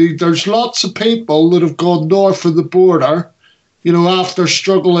possibility. There's lots of people that have gone north of the border, you know, after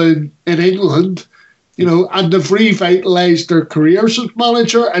struggling in England, you know, and they've revitalised their careers as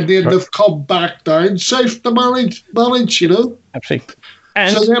manager, and then they've come back down south to manage, you know. Absolutely.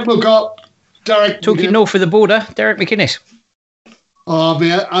 And so then we've got Derek. Talking north of the border, Derek McInnes. Oh,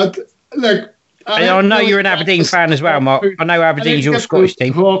 man. I know you're an Aberdeen fan as well, Mark. I know Aberdeen's your Scottish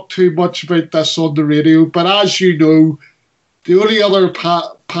team. I talk too much about this on the radio, but as you know, the only other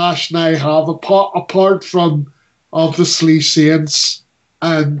passion I have, apart from obviously Saints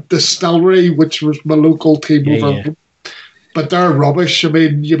and Distillery, which was my local team over, but they're rubbish. I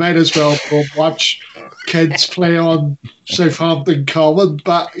mean, you might as well go watch kids play on Southampton Common,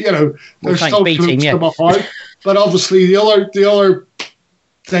 but you know they're still close to my heart. But obviously, the other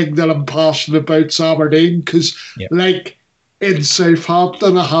thing that I'm passionate about is Aberdeen, because like in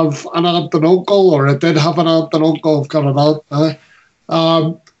Southampton, I have an aunt and uncle, or I did have an aunt and uncle. I've got an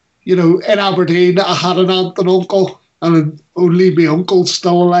aunt. You know, in Aberdeen, I had an aunt and uncle, and only my uncle's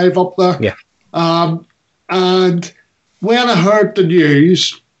still alive up there. Yeah. And when I heard the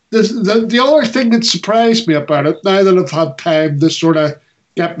news, the other thing that surprised me about it, now that I've had time to sort of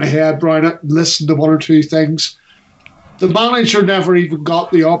get my head around it and listen to one or two things, the manager never even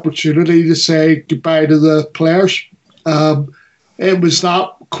got the opportunity to say goodbye to the players. It was that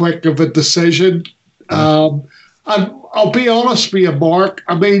quick of a decision. And I'll be honest with you, Mark.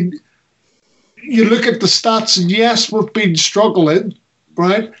 I mean, you look at the stats, and yes, we've been struggling,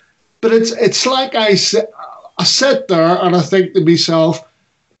 right? But it's like I sit there and I think to myself,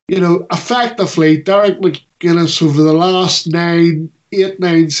 effectively, Derek McGuinness over the last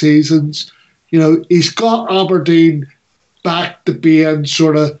 8-9 seasons, he's got Aberdeen back to being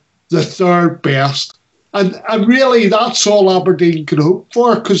sort of the third best. And really, that's all Aberdeen can hope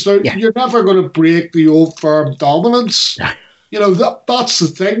for, because you're never going to break the old firm dominance. That's the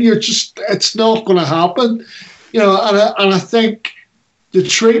thing. It's not going to happen. And I think the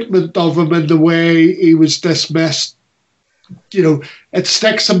treatment of him and the way he was dismissed, it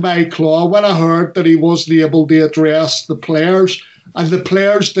sticks in my claw. When I heard that he wasn't able to address the players, and the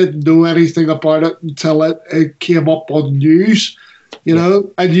players didn't know anything about it until it came up on news,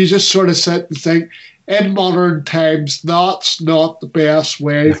 and you just sort of sit and think, in modern times, that's not the best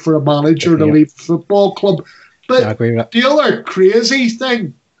way for a manager to leave a football club. But I agree with that. The other crazy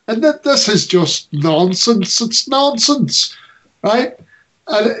thing, and that this is just nonsense, it's nonsense, right?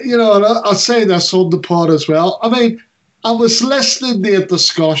 And, and I'll say this on the pod as well. I mean, I was listening to a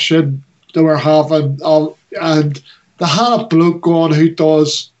discussion they were having, and they had a bloke on who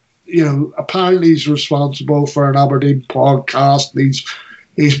does, apparently he's responsible for an Aberdeen podcast, and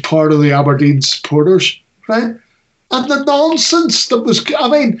he's part of the Aberdeen supporters, right? And the nonsense that was, I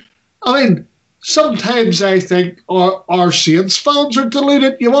mean, sometimes I think our Saints fans are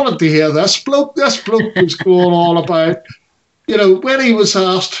deluded. You wanted to hear this bloke. This bloke was going on about, when he was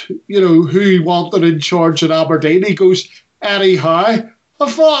asked, who he wanted in charge at Aberdeen, he goes, Eddie Howe.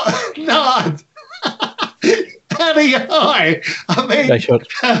 I thought, Nad, Eddie Howe. I mean,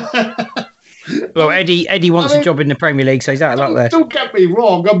 well, Eddie wants a job in the Premier League, so he's out of luck there. Don't get me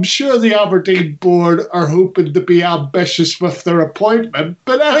wrong. I'm sure the Aberdeen board are hoping to be ambitious with their appointment,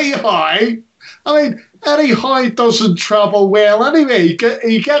 but Eddie Howe doesn't travel well anyway.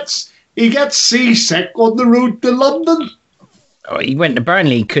 He gets seasick on the road to London. Oh, he went to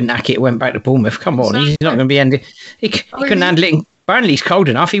Burnley, he couldn't hack it, went back to Bournemouth. Come on, he's not going to be he couldn't handle it. Burnley's cold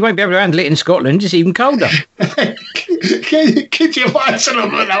enough. He won't be able to handle it in Scotland. It's even colder. Could you imagine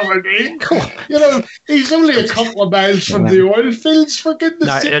him in Aberdeen? He's only a couple of miles from the oil fields, for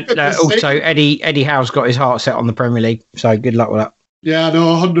goodness sake. Also, Eddie Howe's got his heart set on the Premier League, so good luck with that. Yeah,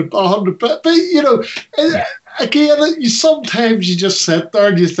 no, 100. But again, sometimes you just sit there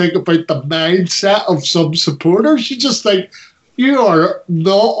and you think about the mindset of some supporters. You just think, you are not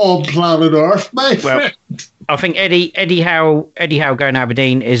on planet Earth, mate. Well, I think Eddie Howe going to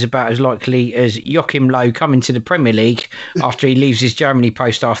Aberdeen is about as likely as Joachim Low coming to the Premier League after he leaves his Germany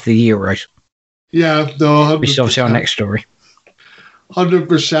post after the Euros. Yeah, no, 100%. Which is obviously our next story.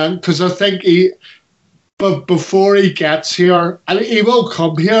 100%, because I think but before he gets here, and he will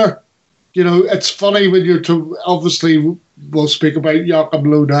come here, it's funny when obviously we'll speak about Joachim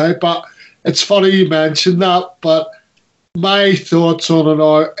Low now, but it's funny you mentioned that, but my thoughts on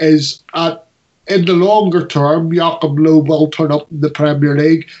it is in the longer term, Joachim Low will turn up in the Premier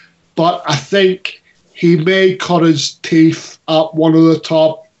League, but I think he may cut his teeth at one of the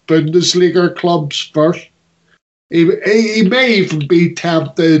top Bundesliga clubs first. He may even be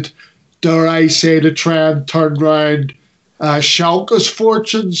tempted, dare I say, to try and turn around Schalke's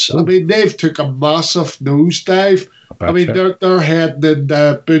fortunes. I mean, they've took a massive nosedive. I mean, they're heading in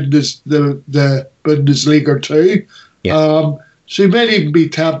the Bundesliga too. Yeah. So you may even be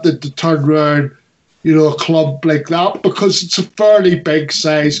tempted to turn around, a club like that, because it's a fairly big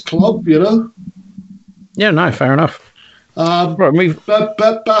size club, Yeah, no, fair enough. But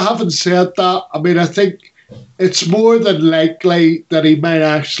having said that, I mean, I think it's more than likely that he might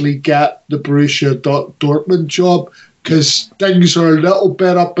actually get the Borussia Dortmund job, because things are a little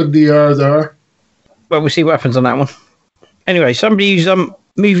bit up in the air there. Well, we'll see what happens on that one. Anyway, somebody who's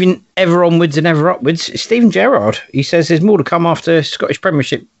moving ever onwards and ever upwards, Stephen Gerrard. He says there's more to come after Scottish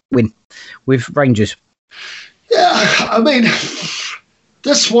Premiership win with Rangers. Yeah, I mean,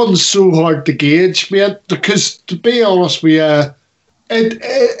 this one's so hard to gauge, mate, because to be honest with you,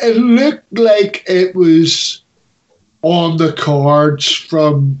 it looked like it was on the cards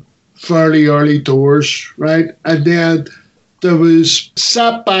from fairly early doors, right? And then there was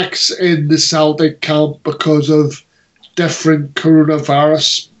setbacks in the Celtic camp because of different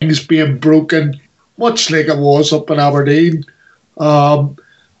coronavirus things being broken, much like it was up in Aberdeen.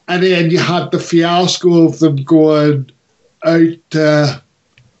 And then you had the fiasco of them going out to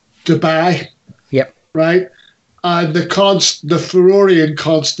Dubai. Yep. Right? And the Furorian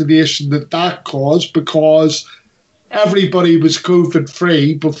consternation that caused, because everybody was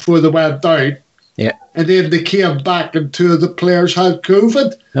COVID-free before they went out. Yeah. And then they came back and two of the players had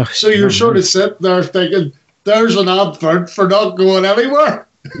COVID. Oh, so you're sort of sitting there thinking, there's an advert for not going anywhere.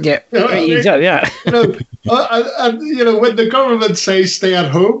 Yeah, You know what I mean? exactly. Yeah. You know, and when the government says stay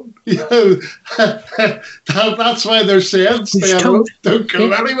at home, that's why they're saying stay at home, don't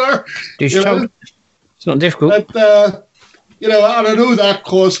go anywhere. Just You know? told. It's not difficult. But, and I know that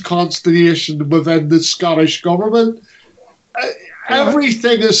caused consternation within the Scottish government.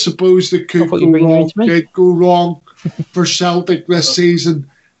 Everything is supposed that could go wrong for Celtic this season.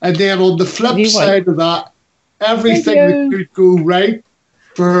 And then on the flip side of that, everything that could go right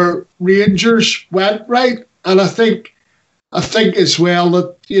for Rangers went right. And I think as well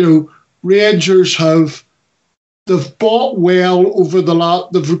that, Rangers they've bought well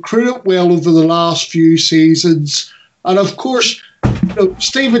they've recruited well over the last few seasons. And of course,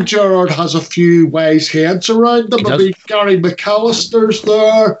 Stephen Gerrard has a few wise heads around him. I mean, Gary McAllister's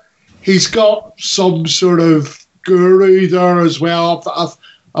there. He's got some sort of guru there as well.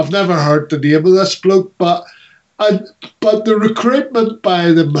 I've never heard the name of this bloke, but the recruitment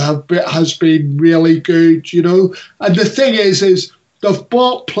by them has been really good, And the thing is they've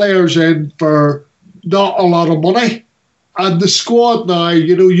bought players in for not a lot of money, and the squad now,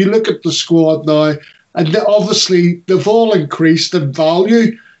 you look at the squad now. And obviously, they've all increased in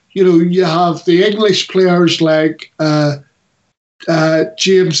value. You have the English players like James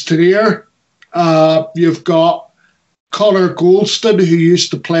Tenier. You've got Connor Goldston, who used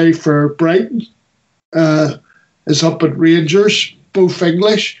to play for Brighton, is up at Rangers, both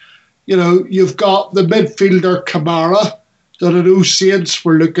English. You've got the midfielder Kamara that I know Saints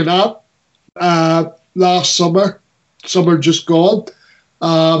were looking at last summer just gone.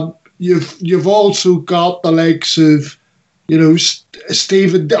 You've also got the likes of,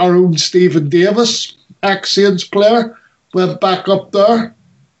 our own Stephen Davis, ex-Saints player, went back up there,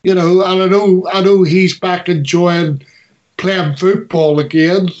 and I know he's back enjoying playing football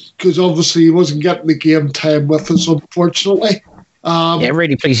again because obviously he wasn't getting the game time with us, unfortunately. It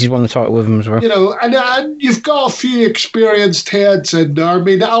really pleases won the title with him as well. And you've got a few experienced heads in there. I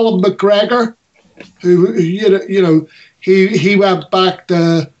mean, Alan McGregor, who he went back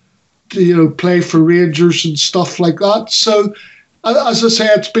to play for Rangers and stuff like that. So, as I say,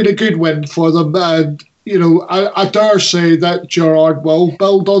 it's been a good win for them. And, I dare say that Gerrard will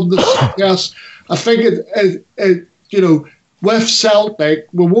build on this success. I think, with Celtic,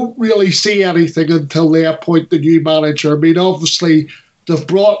 we won't really see anything until they appoint the new manager. I mean, obviously, they've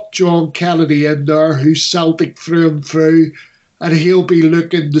brought John Kennedy in there, who's Celtic through and through, and he'll be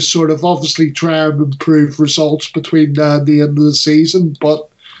looking to sort of obviously try and improve results between now and the end of the season. But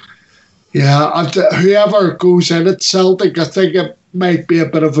yeah, whoever goes in at Celtic, I think it might be a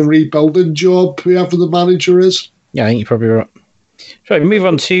bit of a rebuilding job, whoever the manager is. Yeah, I think you're probably right. So we move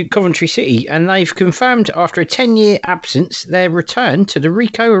on to Coventry City, and they've confirmed after a 10-year absence their return to the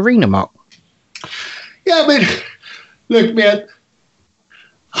Ricoh Arena, Mark. Yeah, I mean, look, man,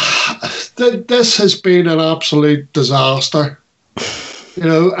 this has been an absolute disaster.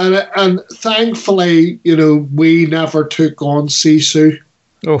 And thankfully, we never took on Sisu.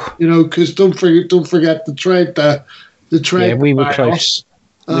 Oh, because don't forget the trade. Yeah, we were close.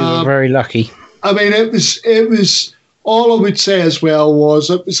 We were very lucky. I mean, it was. All I would say as well was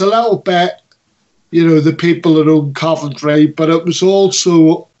it was a little bit, the people that own Coventry, but it was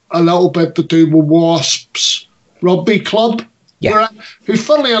also a little bit to do with Wasps Rugby Club, who,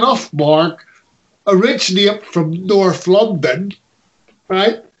 funnily enough, Mark, originate from North London,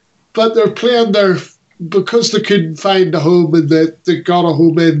 right? But they're playing there because they couldn't find a home and they got a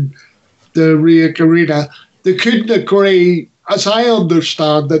home in the Rio Arena. They couldn't agree, as I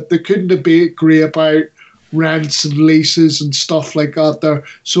understand it, they couldn't agree about rents and leases and stuff like that there.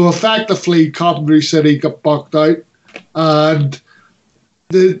 So effectively, Coventry City got bucked out, and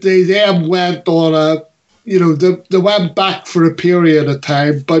they then went on they went back for a period of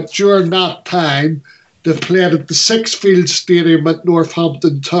time, but during that time, they played at the Sixfields Stadium at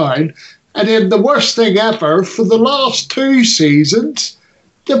Northampton Town, and then the worst thing ever, for the last 2 seasons,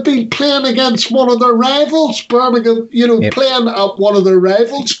 they've been playing against one of their rivals, Birmingham, playing at one of their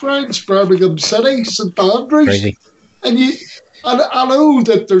rivals' grounds, Birmingham City, St Andrews. Crazy. And I know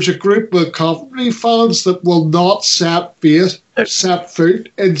that there's a group of Coventry fans that will not set foot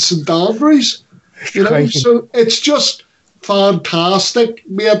in St Andrews. So it's just fantastic,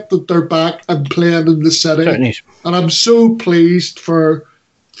 mate, that they're back and playing in the city. And I'm so pleased for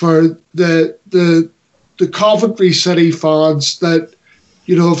the Coventry City fans that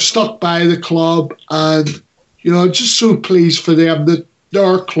have stuck by the club, and I'm just so pleased for them that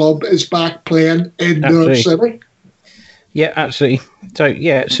their club is back playing in their city. Yeah, absolutely. So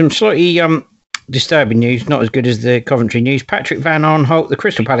yeah, some slightly disturbing news, not as good as the Coventry news. Patrick Van Arnholt, the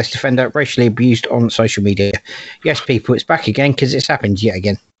Crystal Palace defender, racially abused on social media. Yes, people, it's back again because it's happened yet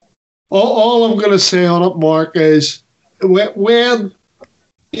again. All I'm going to say on it, Mark, is when,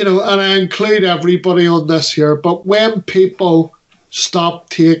 you know, and I include everybody on this here, but when people stop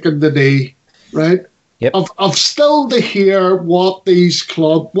taking the knee, right? Yep. I've still to hear what these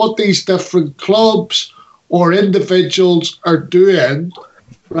different clubs or individuals are doing,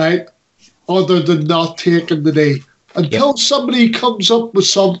 right? Other than not taking the knee. Until somebody comes up with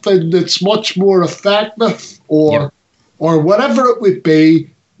something that's much more effective or whatever it would be,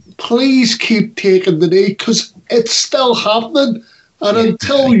 please keep taking the knee because it's still happening. And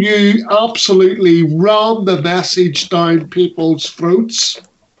until you absolutely ram the message down people's throats,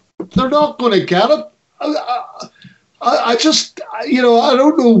 they're not going to get it. I just, you know, I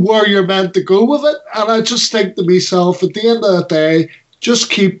don't know where you're meant to go with it. And I just think to myself, at the end of the day,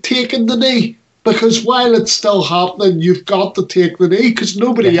 just keep taking the knee. Because while it's still happening, you've got to take the knee because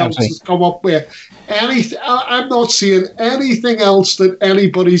nobody else has come up with anything. I'm not seeing anything else that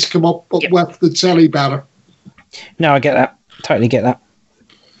anybody's come up with that's any better. No, I get that. Totally get that.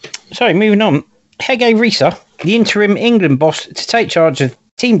 So, moving on. Hege Risa, the interim England boss, to take charge of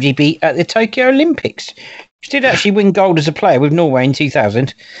Team GB at the Tokyo Olympics. She did actually win gold as a player with Norway in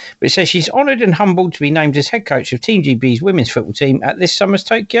 2000, but it says she's honoured and humbled to be named as head coach of Team GB's women's football team at this summer's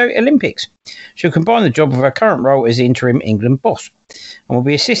Tokyo Olympics. She'll combine the job with her current role as interim England boss and will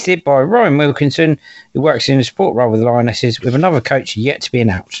be assisted by Ryan Wilkinson, who works in a support role with the Lionesses, with another coach yet to be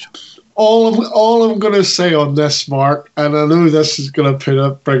announced. All I'm going to say on this, Mark, and I know this is going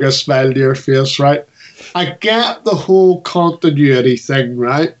to bring a smile to your face, right? I get the whole continuity thing,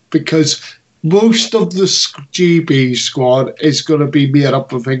 right? Because most of the GB squad is going to be made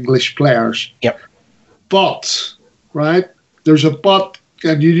up of English players. Yep. But, right, there's a but,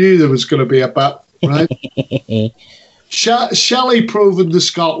 and you knew there was going to be a but, right? Shelley Proven, the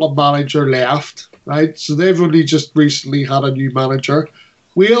Scotland manager, left, right? So they've only just recently had a new manager.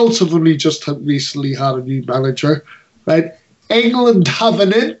 Wales have only just recently had a new manager, right? England have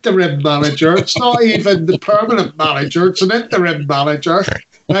an interim manager. It's not even the permanent manager. It's an interim manager,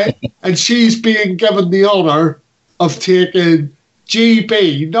 right? And she's being given the honour of taking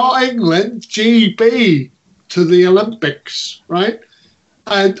GB, not England, GB to the Olympics, right?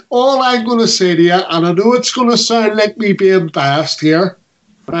 And all I'm going to say to you, and I know it's going to sound like me being biased here,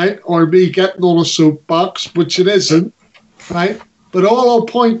 right? Or me getting on a soapbox, which it isn't, right? But all I'll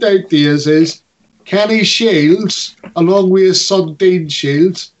point out to you is Kenny Shields, along with his son Dean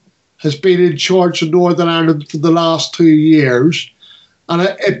Shields, has been in charge of Northern Ireland for the last 2 years. And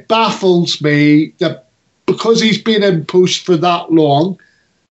it baffles me that because he's been in post for that long,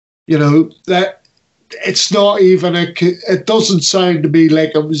 you know, that it's not even it doesn't sound to me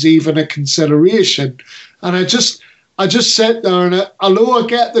like it was even a consideration. And I just sit there and although I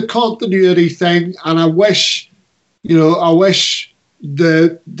get the continuity thing and I wish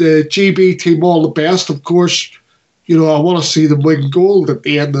the GB team all the best. Of course, you know, I want to see them win gold at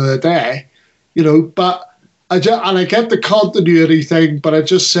the end of the day, you know, but I get the continuity thing, but I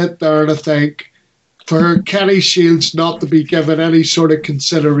just sit there and I think for Kenny Shields not to be given any sort of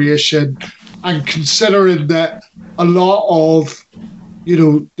consideration and considering that a lot of, you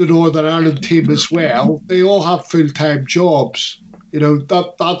know, the Northern Ireland team as well, they all have full-time jobs. You know,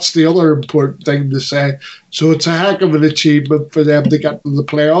 that's the other important thing to say. So it's a heck of an achievement for them to get to the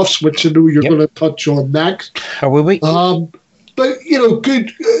playoffs, which I know you're going to touch on next. How will we? But, you know,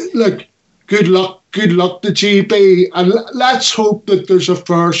 good luck to GB. And let's hope that there's a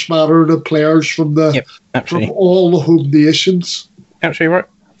fair smattering of players from all the home nations. Absolutely right.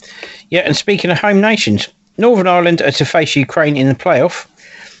 Yeah, and speaking of home nations, Northern Ireland are to face Ukraine in the playoff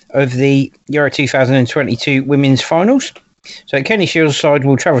of the Euro 2022 women's finals. So Kenny Shields' side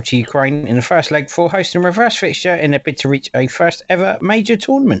will travel to Ukraine in the first leg for hosting a reverse fixture in a bid to reach a first ever major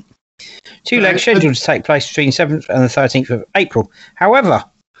tournament. 2 legs scheduled to take place between 7th and the 13th of April. However,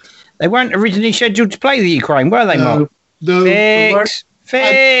 they weren't originally scheduled to play the Ukraine, were they, Mark? No.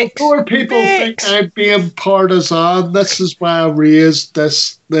 Fix. Before people think I'm being partisan, this is why I raised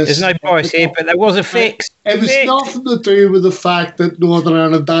this. There's no bias here, but there was a fix. It was nothing to do with the fact that Northern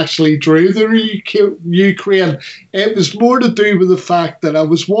Ireland actually drew the Ukraine. It was more to do with the fact that I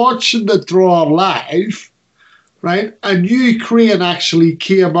was watching the draw live, right? And Ukraine actually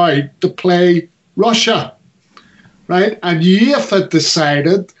came out to play Russia, right? And UEFA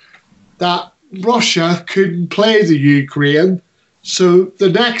decided that Russia couldn't play the Ukraine. So the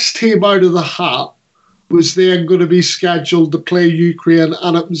next team out of the hat was then going to be scheduled to play Ukraine,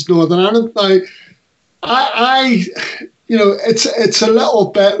 and it was Northern Ireland. Now, it's a little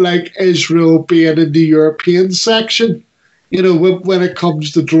bit like Israel being in the European section, when it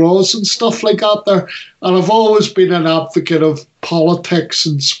comes to draws and stuff like that there. And I've always been an advocate of politics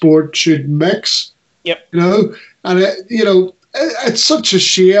and sport should mix. Yep. And it's such a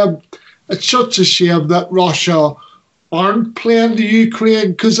shame. It's such a shame that Russia aren't playing the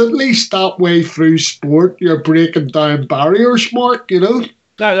Ukraine, because at least that way through sport you're breaking down barriers, Mark. No,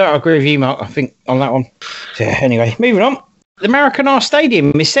 I agree with you, Mark. I think on that one. So, anyway, moving on. The Maracanã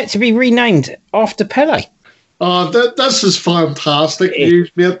Stadium is set to be renamed after Pele. This is fantastic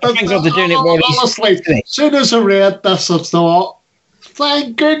news, mate. Thank God they're doing it while honestly, as soon as I read this, I thought,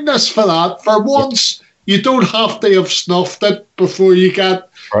 thank goodness for that. For once, you don't have to have snuffed it before you get,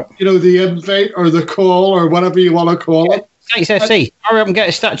 the invite or the call or whatever you want to call it. Thanks, FC. Hurry up and get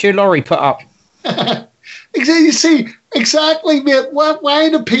a statue of Laurie put up. You see, exactly, mate. Why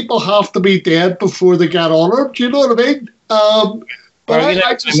do people have to be dead before they get honoured? Do you know what I mean? But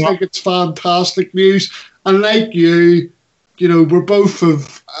I just think it's fantastic news. And like you, we're both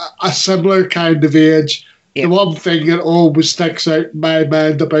of a similar kind of age. Yep. The one thing that always sticks out in my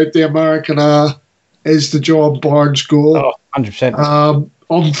mind about the American is the John Barnes goal. Oh, 100%.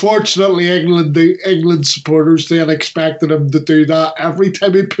 Unfortunately, England supporters then expected him to do that every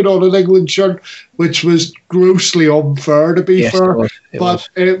time he put on an England shirt, which was grossly unfair, to be fair.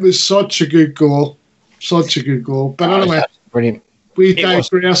 It was such a good goal. Such a good goal. But anyway, brilliant. We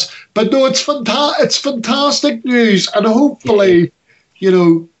digress. But no, it's fantastic news. And hopefully,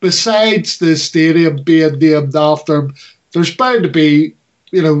 besides the stadium being named after him, there's bound to be,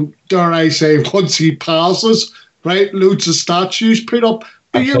 dare I say, once he passes, right, loads of statues put up.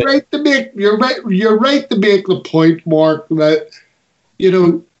 But you're right to make the point, Mark, that,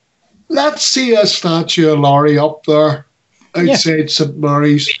 let's see a statue of Laurie up there outside St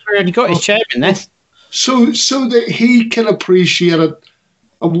Mary's. He's already got his chairman there. So that he can appreciate it,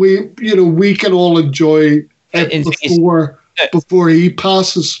 and we can all enjoy it before he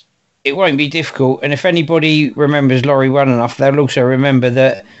passes. It won't be difficult, and if anybody remembers Laurie well enough, they'll also remember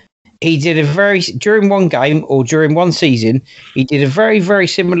that he did during one game or during one season, he did a very, very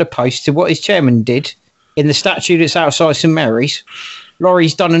similar post to what his chairman did in the statue that's outside St Mary's.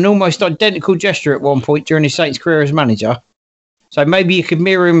 Laurie's done an almost identical gesture at one point during his Saints career as manager. So maybe you could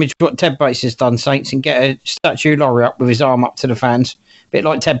mirror image what Ted Bates has done, Saints, and get a statue of Laurie up with his arm up to the fans. A bit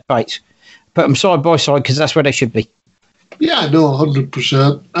like Ted Bates. Put them side by side because that's where they should be. Yeah, no,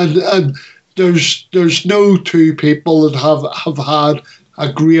 100%. And there's no two people that have had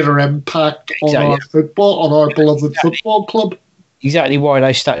a greater impact on our football, on our beloved football club. Exactly why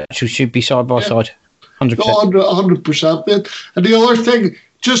those statues should be side by side. 100%. No, 100%, mate. And the other thing,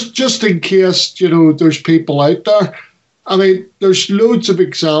 just in case, there's people out there, I mean, there's loads of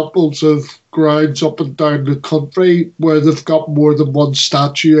examples of grounds up and down the country where they've got more than one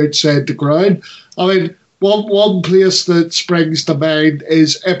statue outside the ground. I mean, one place that springs to mind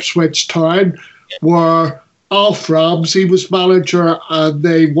is Ipswich Town, where Alf Ramsey was manager and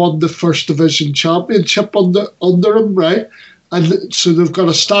they won the First Division Championship under him, right? And so they've got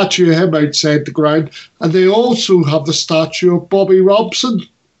a statue of him outside the ground. And they also have the statue of Bobby Robson.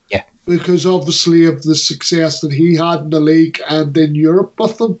 Yeah. Because obviously of the success that he had in the league and in Europe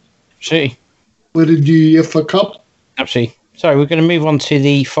with them. Absolutely. Winning the UEFA Cup. Absolutely. So we're going to move on to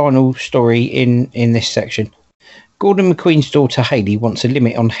the final story in this section. Gordon McQueen's daughter Hayley wants a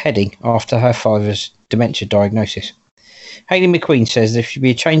limit on heading after her father's dementia diagnosis. Hayley McQueen says there should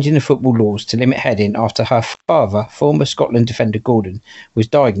be a change in the football laws to limit heading after her father, former Scotland defender Gordon, was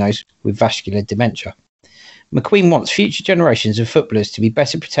diagnosed with vascular dementia. McQueen wants future generations of footballers to be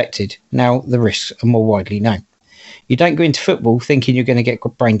better protected now the risks are more widely known. You don't go into football thinking you're going to get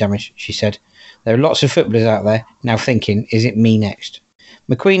brain damage, she said. There are lots of footballers out there now thinking, is it me next?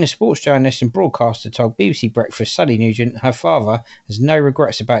 McQueen, a sports journalist and broadcaster, told BBC Breakfast Sally Nugent her father has no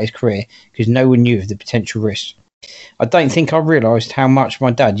regrets about his career because no one knew of the potential risks. I don't think I realised how much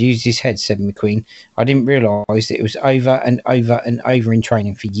my dad used his head, said McQueen. I didn't realise that it was over and over and over in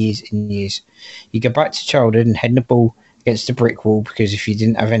training for years and years. You go back to childhood and heading the ball against the brick wall because if you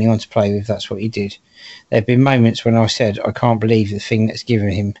didn't have anyone to play with, that's what you did. There have been moments when I said, I can't believe the thing that's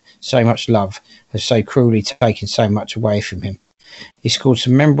given him so much love has so cruelly taken so much away from him. He scored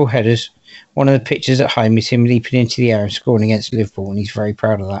some memorable headers. One of the pictures at home is him leaping into the air and scoring against Liverpool, and he's very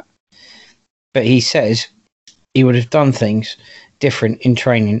proud of that. But he says he would have done things different in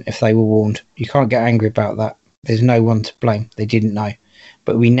training if they were warned. You can't get angry about that. There's no one to blame. They didn't know.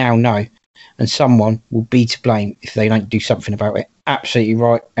 But we now know, and someone will be to blame if they don't do something about it. Absolutely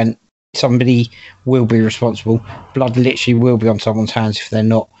right. And somebody will be responsible. Blood literally will be on someone's hands if they're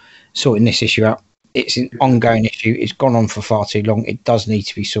not sorting this issue out. it's an ongoing issue. It's gone on for far too long. It does need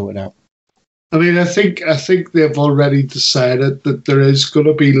to be sorted out. I mean, I think they've already decided that there is going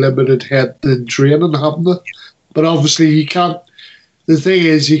to be limited head and training, haven't they? But obviously, you can't. The thing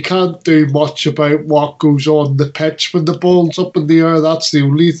is, you can't do much about what goes on the pitch when the ball's up in the air. That's the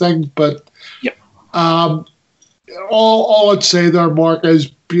only thing. But all I'd say there, Mark, is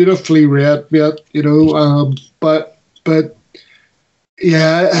beautifully read, mate. You know, but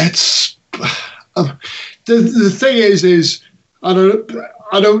yeah, it's the thing is I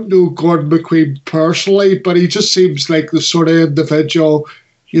don't know Gordon McQueen personally, but he just seems like the sort of individual,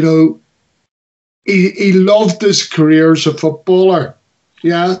 you know. He loved his career as a footballer,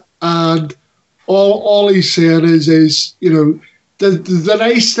 yeah, and all he's saying is you know, the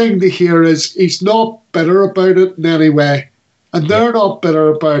nice thing to hear is he's not bitter about it in any way, and they're not bitter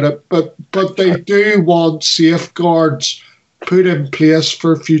about it, but they do want safeguards put in place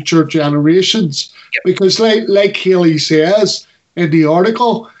for future generations, because like Haley says in the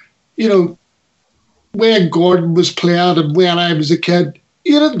article, you know, when Gordon was playing and when I was a kid,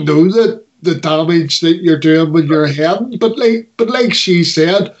 you didn't know that the damage that you're doing when you're heading, but like she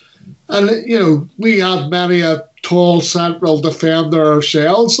said, and you know, we had many a tall central defender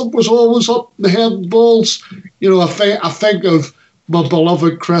ourselves that was always up in the head balls. You know, I think of my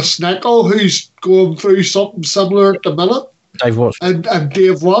beloved Chris Nicholl, who's going through something similar at the minute. Dave Watson. And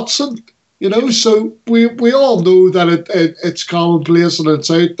Dave Watson. You know, so we all know that it's commonplace and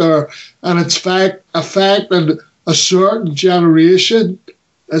it's out there, and it's affecting a certain generation,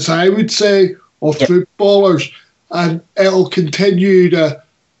 as I would say, of footballers, and it'll continue to,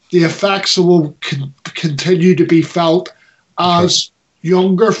 the effects will continue to be felt as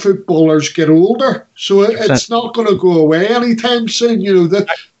younger footballers get older. So it's not going to go away anytime soon. You know,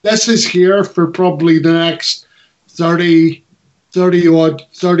 this is here for probably the next 30 odd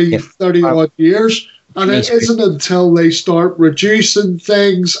years, and it isn't until they start reducing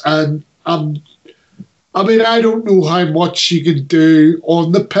things. And I mean, I don't know how much you can do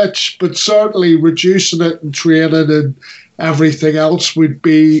on the pitch, but certainly reducing it and training and everything else would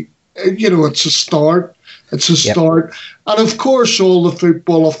be, you know, it's a start. It's a start. And of course, all the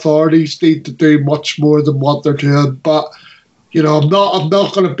football authorities need to do much more than what they're doing. But, you know, I'm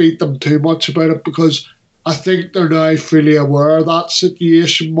not going to beat them too much about it, because I think they're now fully aware of that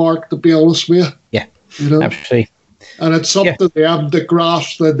situation, Mark, to be honest with you. Yeah, you know? Absolutely. And it's up to them to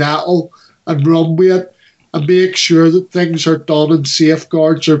grasp the nettle and run with it and make sure that things are done and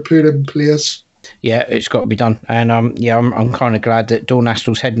safeguards are put in place. Yeah, it's got to be done. And I'm kind of glad that Dawn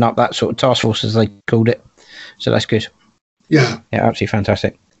Astl's heading up that sort of task force, as they called it. So that's good. Yeah. Yeah, absolutely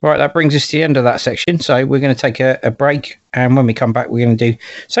fantastic. Right, that brings us to the end of that section. So we're going to take a break. And when we come back, we're going to do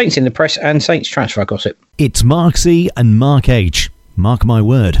Saints in the Press and Saints transfer gossip. It's Mark C and Mark H. Mark my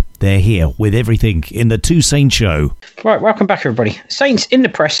word, they're here with everything in the Two Saints Show. Right, welcome back, everybody. Saints in the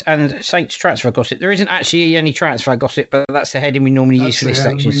Press and Saints transfer gossip. There isn't actually any transfer gossip, but that's the heading we normally use for this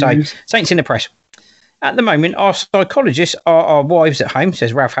section. So, Saints in the Press. At the moment, our psychologists are our wives at home,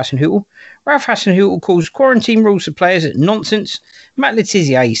 says Ralph Hasenhüttl. Ralph Hasenhüttl calls quarantine rules for players nonsense. Matt Le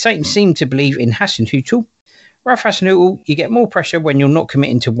Tissier, Saints seem to believe in Hasenhüttl. Ralph Hasenhüttl, you get more pressure when you're not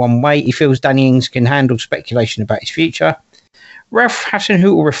committing to one way. He feels Danny Ings can handle speculation about his future. Ralph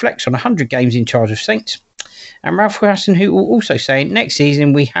Hasenhüttl reflects on 100 games in charge of Saints. And Ralph Hasenhüttl also saying next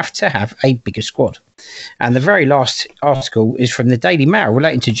season we have to have a bigger squad. And the very last article is from the Daily Mail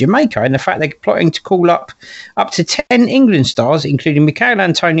relating to Jamaica and the fact they're plotting to call up to 10 England stars, including Michail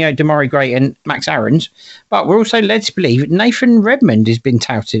Antonio, Demarai Gray and Max Aarons. But we're also led to believe Nathan Redmond has been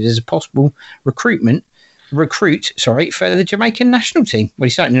touted as a possible recruit for the Jamaican national team. Well,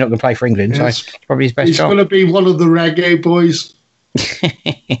 he's certainly not going to play for England, so it's probably his best chance. He's going to be one of the reggae boys.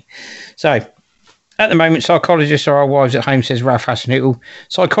 So, at the moment, psychologists are our wives at home, says Ralph Hasenhüttl.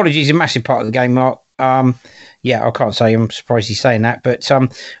 Psychology is a massive part of the game, Mark. Yeah, I can't say I'm surprised he's saying that, but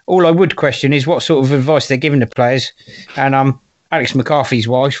all I would question is what sort of advice they're giving to players. And Alex McCarthy's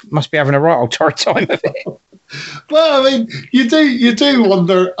wife must be having a right old torrid time of it. Well, I mean, you do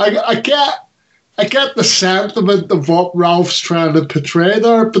wonder. I get the sentiment of what Ralph's trying to portray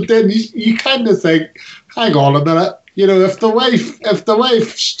there, but then you kind of think, hang on a minute. You know, if the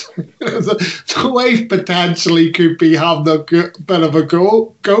wife potentially could be having a bit of a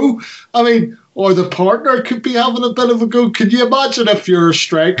go. I mean, or the partner could be having a bit of a go. Can you imagine if you're a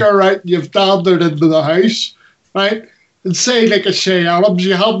striker, right? You've wandered into the house, right, and say like a Shea Adams,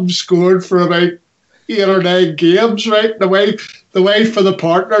 you haven't scored for about 8 or 9 games, right? The wife for the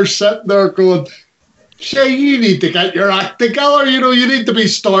partner sitting there going, Shay, you need to get your act together. You know, you need to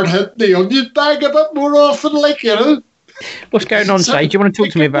start hitting the onion bag a bit more often, like, you know. What's going on, Say? Do you want to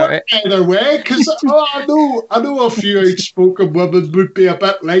talk to me about it? Either way, because I know a few outspoken women would be a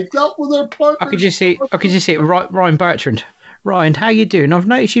bit like that with their partner. I could just see it. Ryan Bertrand. Ryan, how you doing? I've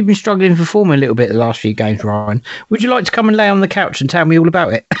noticed you've been struggling for form a little bit the last few games, Ryan. Would you like to come and lay on the couch and tell me all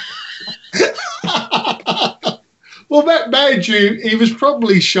about it? Well, mind you, he was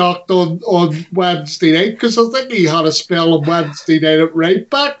probably shocked on Wednesday night because I think he had a spell on Wednesday night at right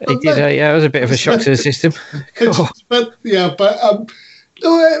back. He did, yeah. It was a bit of a shock to the system. But no,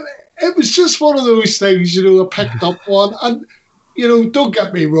 it was just one of those things, I picked up on. And, don't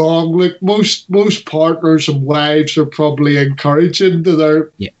get me wrong, like most partners and wives are probably encouraging to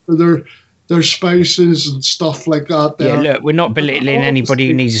their spouses and stuff like that. Yeah, look, we're not belittling anybody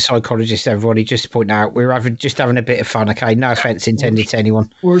who needs a psychologist, everybody. Just to point out, we're just having a bit of fun, okay? No offence intended to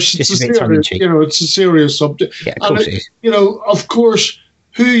anyone. Just a bit tongue-in-cheek. It's a serious subject. Yeah, of course it is. Of course,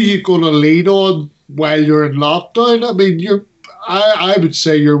 who are you going to lean on while you're in lockdown? I mean, I would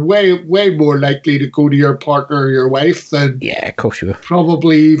say you're way more likely to go to your partner or your wife than of course you will.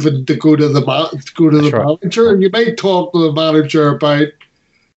 Probably even to go to the manager. And you may talk to the manager about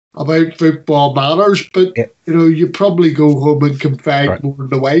football matters, but you probably go home and confide more in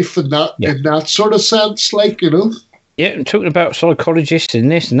the wife in that sort of sense, Yeah, and talking about psychologists and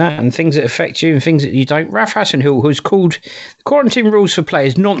this and that and things that affect you and things that you don't. Ralph Hasenhüttl, who's called the quarantine rules for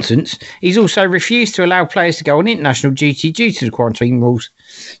players nonsense. He's also refused to allow players to go on international duty due to the quarantine rules.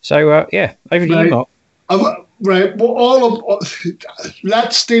 So, over to you, Mark. Right. Well,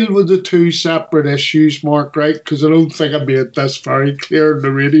 let's deal with the two separate issues, Mark, right? Because I don't think I made this very clear in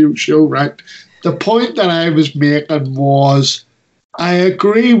the radio show, right? The point that I was making was I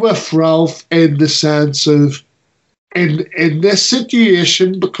agree with Ralph in the sense of in this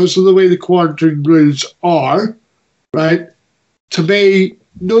situation, because of the way the quarantine rules are, right? To me,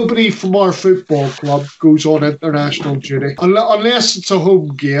 nobody from our football club goes on international duty unless it's a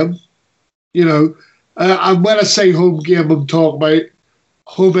home game, and when I say home game, I'm talking about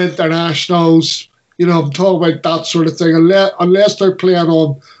home internationals. I'm talking about that sort of thing. Unless they're playing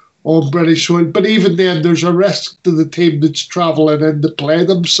on British soil, but even then, there's a risk to the team that's travelling in to play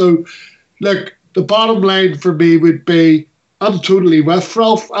them. So, look, the bottom line for me would be, I'm totally with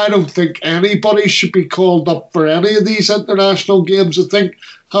Ralph. I don't think anybody should be called up for any of these international games. I think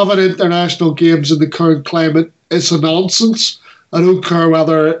having international games in the current climate is a nonsense. I don't care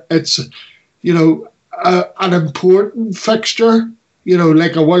whether it's, an important fixture,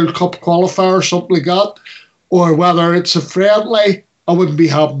 like a World Cup qualifier or something like that, or whether it's a friendly. I wouldn't be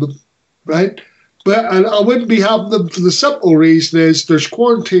having them, right? And I wouldn't be having them for the simple reason is there's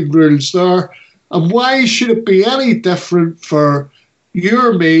quarantine rules there. And why should it be any different for you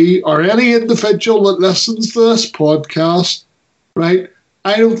or me or any individual that listens to this podcast, right?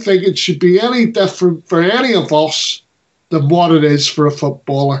 I don't think it should be any different for any of us than what it is for a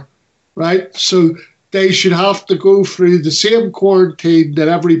footballer, right? So they should have to go through the same quarantine that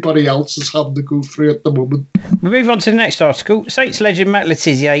everybody else is having to go through at the moment. We move on to the next article. Saints legend Matt Le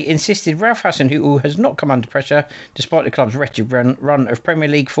Tissier insisted Ralph Hasenhüttl has not come under pressure despite the club's wretched run of Premier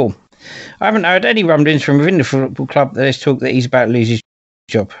League form. I haven't heard any rumblings from within the football club that there's talk that he's about to lose his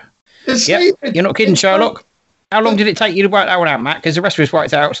job. You're not kidding, Sherlock. How long did it take you to work that one out, Matt? Because the rest of us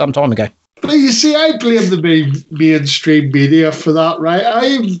worked out some time ago. But you see, I blame the mainstream media for that, right? I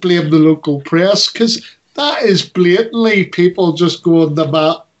even blame the local press because that is blatantly people just going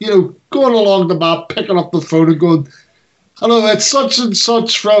along the map, picking up the phone and going, hello, it's such and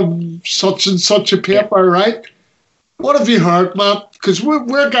such from such and such a paper, right? What have you heard, Matt? Because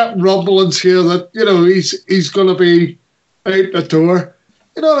we're getting rumblings here that, he's going to be out the door.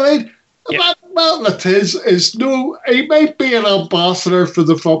 You know what I mean? Yep. Matt Le Tissier he might be an ambassador for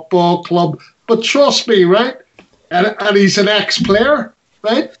the football club, but trust me, right? And he's an ex-player,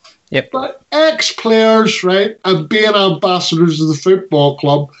 right? Yep. But ex-players, right, and being ambassadors of the football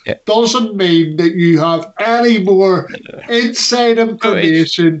club doesn't mean that you have any more inside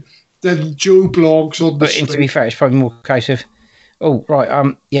information than Joe blogs on the street. To be fair, it's probably more a case of,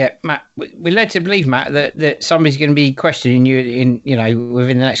 Matt, we're led to believe, Matt, that somebody's going to be questioning you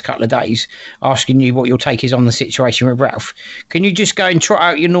within the next couple of days, asking you what your take is on the situation with Ralph. Can you just go and trot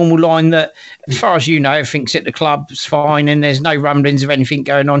out your normal line that, as far as you know, everything's at the club's fine and there's no rumblings of anything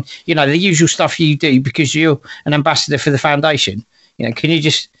going on? The usual stuff you do because you're an ambassador for the foundation. Can you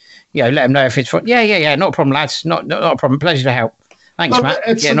just, let them know if it's fine? Yeah, not a problem, lads. Not a problem. Pleasure to help. Thanks, but Matt.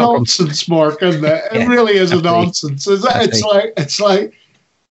 It's a nonsense, Mark, isn't it? It really is a nonsense.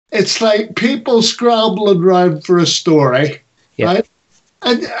 It's like people scrambling around for a story, right?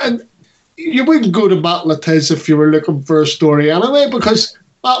 And you wouldn't go to Matt Le Tissier if you were looking for a story anyway, because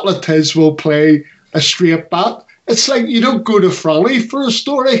Matt Le Tissier will play a straight bat. it's like you don't go to Frolly for a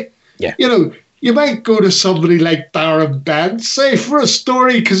story. Yeah. You know, you might go to somebody like Darren Bent, say, for a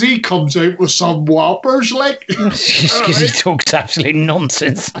story, because he comes out with some whoppers, like. Because he talks absolute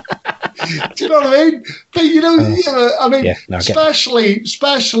nonsense. Do you know what I mean? But, I mean,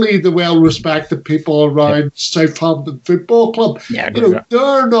 especially the well-respected people around Southampton Football Club,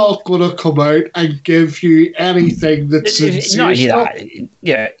 they're not going to come out and give you anything that's sensational.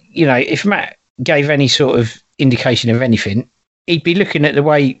 If Matt gave any sort of indication of anything, he'd be looking at the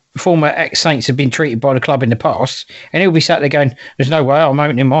way former ex-Saints have been treated by the club in the past, and he'll be sat there going, there's no way I'm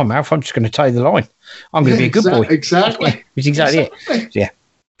opening my mouth. I'm just going to toe the line. I'm going to be a good boy. Exactly. Yeah, it's exactly it. Yeah.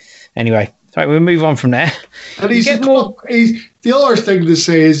 Anyway, so we'll move on from there. And the other thing to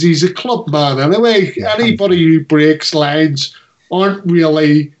say is he's a club man. Anyway, anybody who breaks lines aren't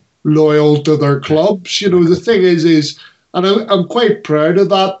really loyal to their clubs. The thing is, and I'm quite proud of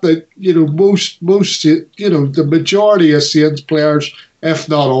that, most the majority of Saints players, if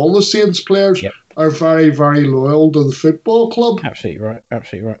not all the Saints players, are very, very loyal to the football club. Absolutely right.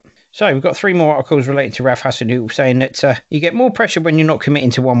 So we've got 3 more articles related to Ralph Hasenhüttl saying that you get more pressure when you're not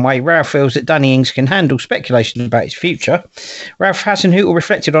committing to one way. Ralph feels that Danny Ings can handle speculation about his future. Ralph Hasenhüttl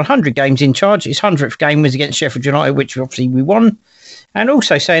reflected on 100 games in charge. His 100th game was against Sheffield United, which obviously we won. And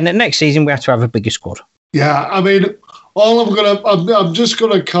also saying that next season we have to have a bigger squad. Yeah, I mean, I'm just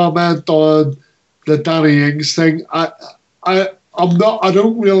gonna comment on the Danny Ings thing. I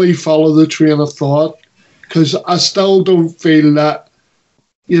don't really follow the train of thought, because I still don't feel that.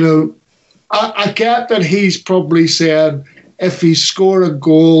 I get that he's probably saying if he's scoring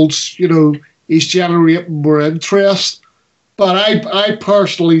goals, he's generating more interest. But I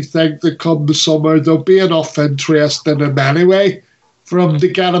personally think that come the summer there'll be enough interest in him anyway for him to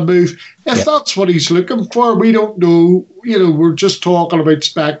get a move. If that's what he's looking for, we don't know. We're just talking about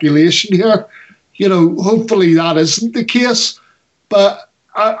speculation here. Hopefully that isn't the case. But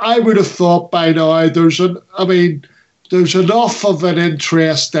I would have thought by now there's enough of an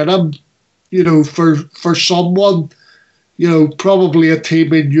interest in him, for someone, probably a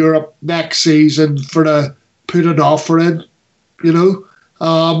team in Europe next season to put an offer in,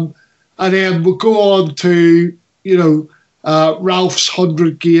 and then we'll go on to, Ralph's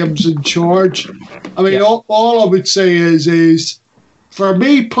 100 games in charge. I mean, all I would say is for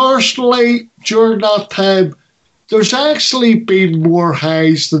me personally, during that time, there's actually been more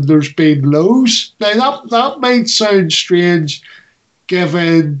highs than there's been lows. Now, that might sound strange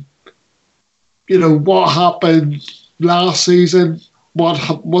given, what happened last season,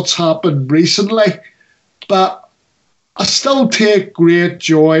 what's happened recently. But I still take great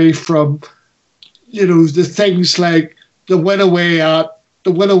joy from, the things like the win away at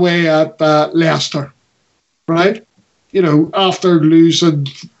Leicester, right? After losing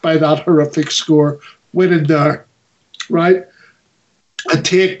by that horrific score, winning there. Right, and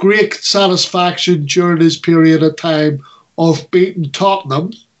take great satisfaction during this period of time of beating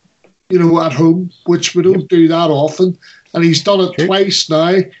Tottenham, at home, which we don't do that often, and he's done it twice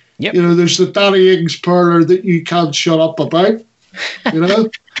now. Yep. There's the Danny Ings parlour that you can't shut up about, and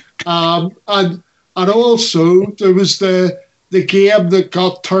also there was the game that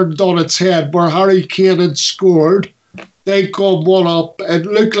got turned on its head where Harry Kane had scored. They got one up. It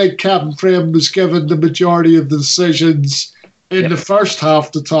looked like Kevin Friend was given the majority of the decisions in the first half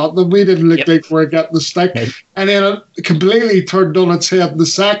to Tottenham. We didn't look like we were getting the stick. And then it completely turned on its head in the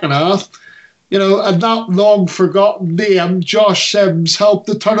second half. And that long forgotten name, Josh Sims, helped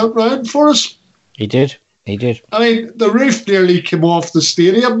to turn it round for us. He did. I mean, the roof nearly came off the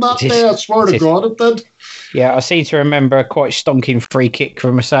stadium that day. I swear to God it did. Yeah, I seem to remember a quite stonking free kick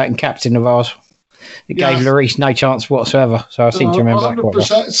from a certain captain of ours. It gave Lloris no chance whatsoever. So I seem to remember 100%. That quite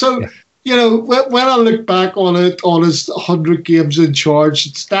well. So, when I look back on it, on his 100 games in charge,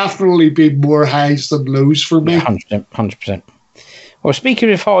 it's definitely been more highs than lows for me. 100%. Well,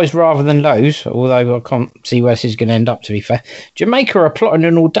 speaking of highs rather than lows, although I can't see where this is going to end up, to be fair, Jamaica are plotting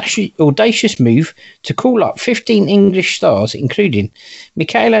an audacious move to call up 15 English stars, including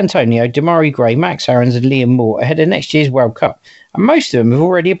Michail Antonio, Demarai Gray, Max Aarons and Liam Moore, ahead of next year's World Cup. And most of them have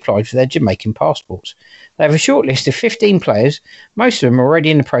already applied for their Jamaican passports. They have a short list of 15 players. Most of them are already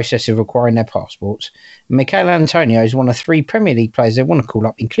in the process of acquiring their passports. Michail Antonio is one of 3 Premier League players they want to call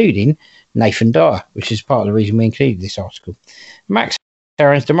up, including Nathan Dyer, which is part of the reason we included this article. Max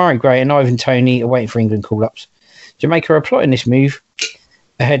Aarons, Demarai Gray and Ivan Toney are waiting for England call-ups. Jamaica are plotting this move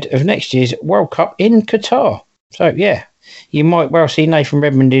ahead of next year's World Cup in Qatar. So, yeah, you might well see Nathan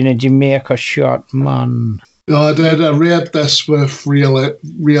Redmond in a Jamaica shirt, man. No, I did. I read this with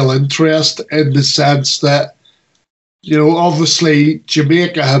real interest in the sense that obviously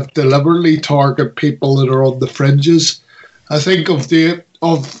Jamaica have deliberately targeted people that are on the fringes. I think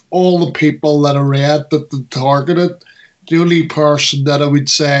of all the people that I read that they targeted, the only person that I would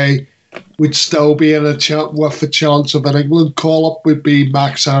say would still be with a chance of an England call-up would be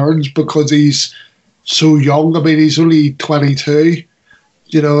Max Aarons, because he's so young. I mean, he's only 22,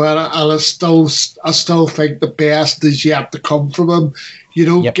 and I still think the best is yet to come from him. You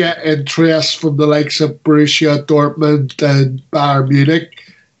don't get interest from the likes of Borussia Dortmund and Bayern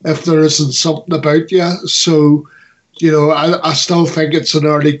Munich if there isn't something about you. So, I still think it's an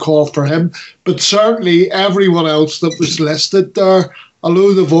early call for him. But certainly everyone else that was listed there,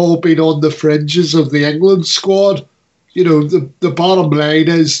 although they've all been on the fringes of the England squad, the bottom line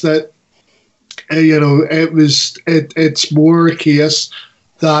is that, it's more a case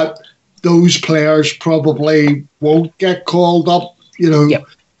that those players probably won't get called up.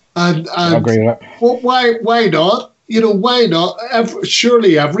 And I agree with that. Well, why not? Why not?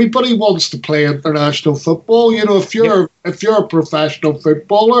 Surely everybody wants to play international football. If you're a professional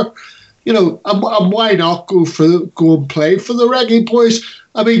footballer, and why not go and play for the Reggae Boys?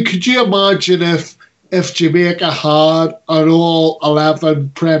 I mean, could you imagine if Jamaica had an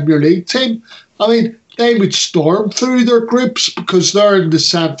all-11 Premier League team? I mean, they would storm through their groups because they're in the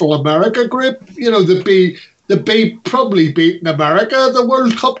Central America group. They'd be probably beating America the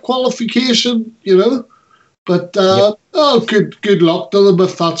World Cup qualification, But good luck to them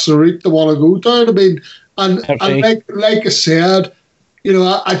if that's the route they want to go down. I mean, and like I said,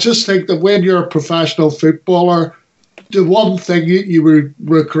 I just think that when you're a professional footballer, the one thing you would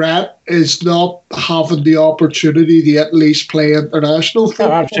regret is not having the opportunity to at least play international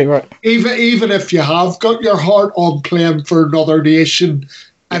football. Oh, absolutely right. Even if you have got your heart on playing for another nation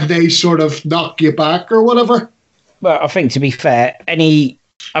and they sort of knock you back or whatever. Well, I think, to be fair,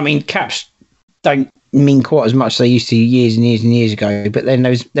 caps don't mean quite as much as they used to years and years and years ago, but then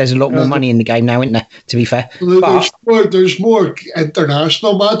there's a lot more money in the game now, isn't there, to be fair? There's more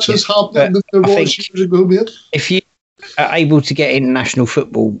international matches happening than there was years ago, mate. If you are able to get international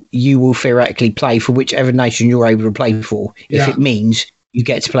football, you will theoretically play for whichever nation you're able to play for, if it means you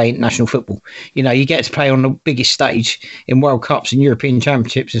get to play international football. You get to play on the biggest stage in World Cups and European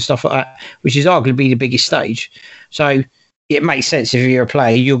Championships and stuff like that, which is arguably the biggest stage. So it makes sense if you're a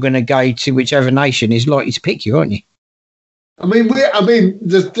player, you're going to go to whichever nation is likely to pick you, aren't you?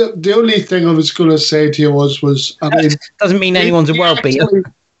 The only thing I was going to say to you was doesn't mean anyone's a world beater.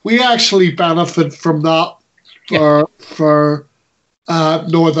 We actually benefit from that for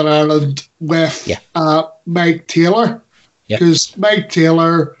Northern Ireland with Mike Taylor. Because Mike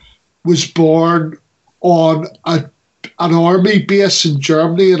Taylor was born on an army base in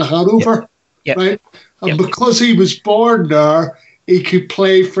Germany in Hanover, right? And because he was born there, he could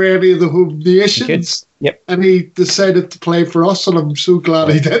play for any of the home nations. And he decided to play for us, and I'm so glad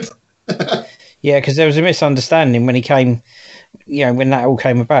he did. Because there was a misunderstanding when he came, when that all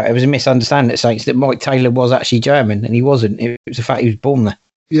came about. It was a misunderstanding at Saints that Mike Taylor was actually German, and he wasn't. It was the fact he was born there.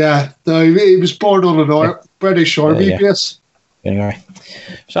 Yeah, no, he was born on an British army base. Anyway,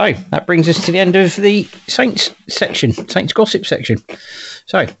 so that brings us to the end of the Saints gossip section.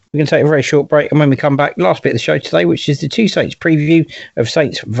 So we're going to take a very short break, and when we come back, last bit of the show today, which is the two Saints preview of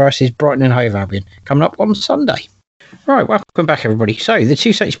Saints versus Brighton and Hove Albion, coming up on Sunday. Right, welcome back, everybody. So, the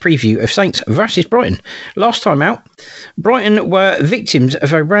two Saints preview of Saints versus Brighton. Last time out, Brighton were victims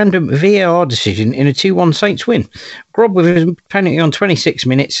of a random VAR decision in a 2-1 Saints win. Grob with a penalty on 26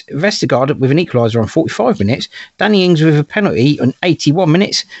 minutes, Vestergaard with an equaliser on 45 minutes, Danny Ings with a penalty on 81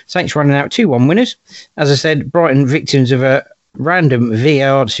 minutes, Saints running out 2-1 winners. As I said, Brighton victims of a random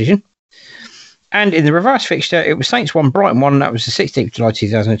VAR decision. And in the reverse fixture, it was Saints 1, Brighton 1. That was the 16th of July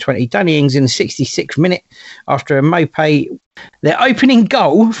 2020. Danny Ings in the 66th minute after a Maupay. Their opening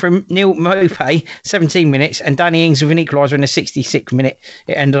goal from Neil Maupay, 17 minutes, and Danny Ings with an equaliser in the 66th minute.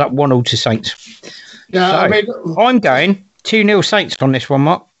 It ended up 1-1 to Saints. Yeah, so, I'm going 2-0 Saints on this one,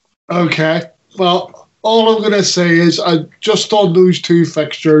 Mark. Okay. Well, all I'm going to say is just on those two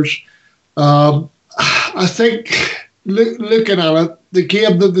fixtures, I think looking at it, the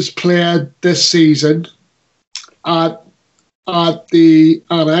game that was played this season at the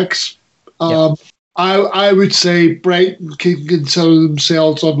Annex, I would say Brighton can consider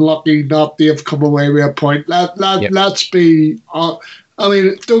themselves unlucky not to have come away with a point. Let's be...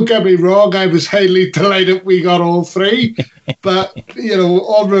 don't get me wrong, I was highly delighted we got all three. But,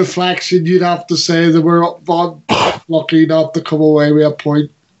 on reflection, you'd have to say they were lucky not to come away with a point,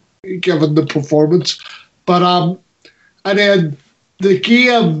 given the performance. But, and then the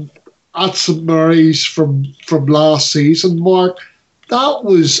game at St Mary's from last season, Mark, that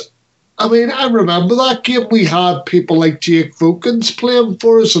was I mean, I remember that game. We had people like Jake Vokins playing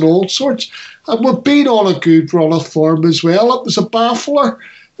for us and all sorts. And we've been on a good run of form as well. It was a baffler.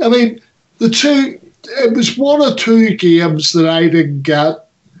 I mean, it was one or two games that I didn't get.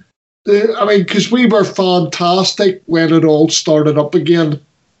 I mean, because we were fantastic when it all started up again,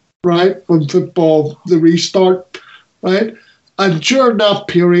 right? When football, the restart, right? And during that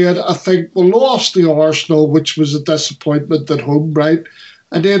period, I think we lost to Arsenal, which was a disappointment at home, right?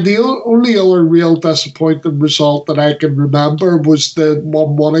 And then the only other real disappointing result that I can remember was the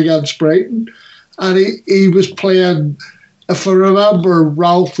 1-1 against Brighton. And he was playing, if I remember,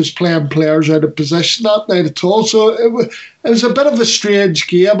 Ralph was playing players out of position that night at all. So it was a bit of a strange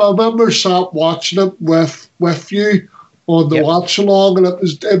game. I remember sat watching it with you on the watch along, and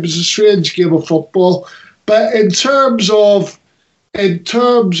it was a strange game of football. But in terms of the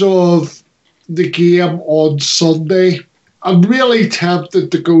game on Sunday, I'm really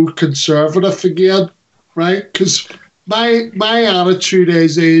tempted to go conservative again, right? Because my attitude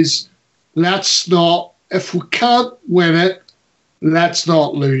is let's not, if we can't win it, let's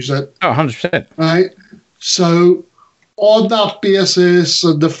not lose it. Oh, 100%. Right? So on that basis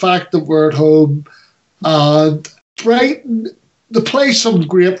and the fact that we're at home, and Brighton, they play some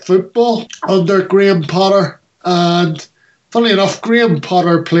great football under Graham Potter. And funny enough, Graham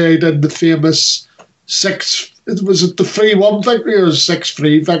Potter played in the famous was it the 3-1 victory or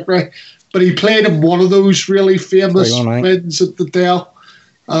 6-3 victory? But he played in one of those really famous wins at the Dell.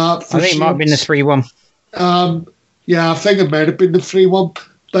 I think it might have been the 3-1. Yeah, I think it might have been the 3-1.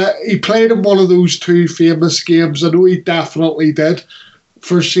 But he played in one of those two famous games. I know he definitely did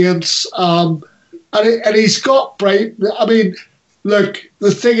for Saints. And he's got Brighton. I mean, look,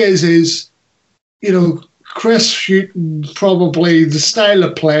 the thing is, you know, Chris Hughton, probably the style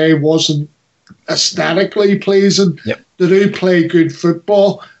of play wasn't aesthetically pleasing. Yep. They do play good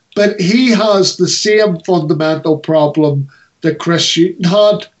football, but he has the same fundamental problem that Chris Hughton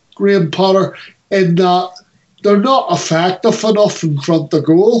had, Graham Potter, in that they're not effective enough in front of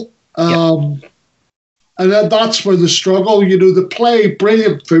goal. And that's where they struggle. You know, they play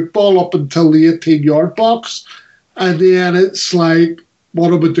brilliant football up until the 18-yard box, and then it's like, what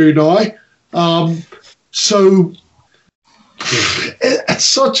do we do now? So it's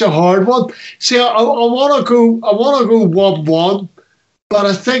such a hard one. See, I want to go 1-1, but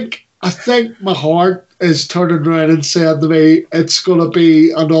I think my heart is turning around and saying to me it's going to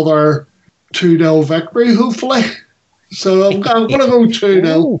be another 2-0 victory, hopefully. So I'm going to go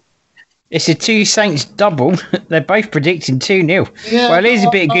 2-0. It's a two Saints double. They're both predicting 2-0. Yeah, well, here's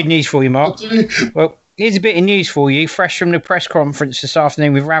a bit of good news for you, Mark. Well, here's a bit of news for you, fresh from the press conference this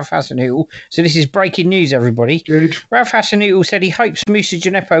afternoon with Ralph Hasenhüttl. So this is breaking news, everybody. Good. Ralph Hasenhüttl said he hopes Moussa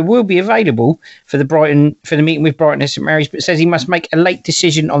Djenepo will be available for the meeting with Brighton at St Mary's, but says he must make a late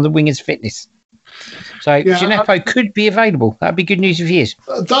decision on the winger's fitness. So Djenepo could be available. That'd be good news if he is.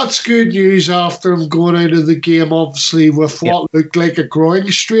 That's good news after him going out of the game, obviously, with what looked like a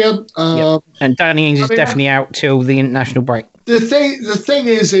groin strain. And Danny Ings is definitely out till the international break. The thing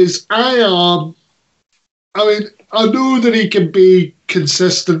is I know that he can be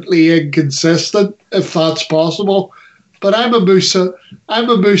consistently inconsistent if that's possible, but I'm a Moussa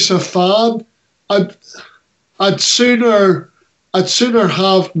fan. I'd sooner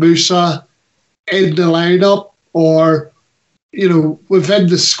have Moussa in the lineup, or within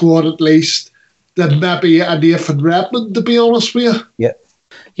the squad at least, than maybe a Nathan Redmond, to be honest with you.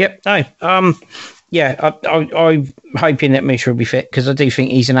 Yep. No. I'm hoping that Moussa will be fit, because I do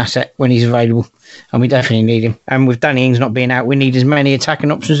think he's an asset when he's available, and we definitely need him. And with Danny Ings not being out, we need as many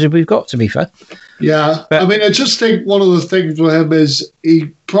attacking options as we've got, to be fair. Yeah, but I just think one of the things with him is he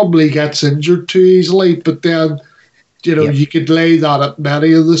probably gets injured too easily, but then you could lay that at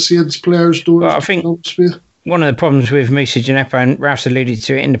many of the Saints players. Well, I think one of the problems with Moussa Djenepo, and Ralph's alluded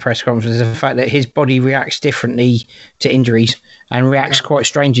to it in the press conference, is the fact that his body reacts differently to injuries and reacts quite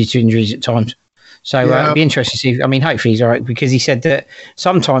strangely to injuries at times. So it'd be interesting to see. I mean, hopefully he's all right, because he said that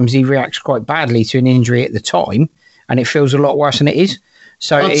sometimes he reacts quite badly to an injury at the time, and it feels a lot worse than it is.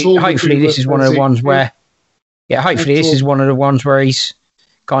 So hopefully this is one of the ones where, this is one of the ones where he's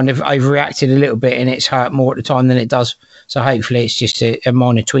kind of overreacted a little bit and it's hurt more at the time than it does. So hopefully it's just a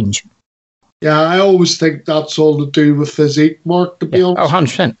minor twinge. Yeah, I always think that's all to do with physique, Mark, to be honest. Oh,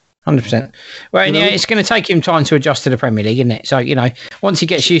 100%. 100%. Well, it's going to take him time to adjust to the Premier League, isn't it? So, once he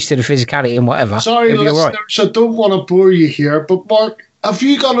gets used to the physicality and whatever, sorry, he'll be all right. I don't want to bore you here, but Mark, have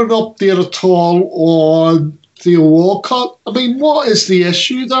you got an update at all on Theo Walcott? I mean, what is the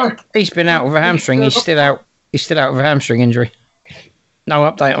issue there? He's been out with a hamstring. He's still out with a hamstring injury. No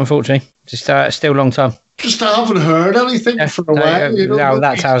update, unfortunately. Just still long term. Just I haven't heard anything for a while. No,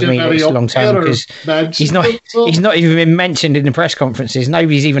 that tells me it's long term because he's not even been mentioned in the press conferences.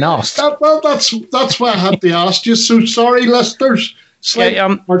 Nobody's even asked. That's why I had to ask you. So sorry, listeners.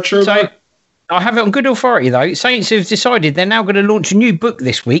 I have it on good authority, though. Saints have decided they're now going to launch a new book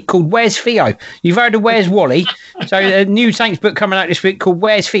this week called Where's Theo? You've heard of Where's Wally? So a new Saints book coming out this week called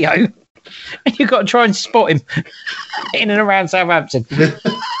Where's Theo? And you've got to try and spot him in and around Southampton.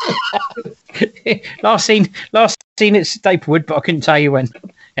 last seen at Staplewood, but I couldn't tell you when.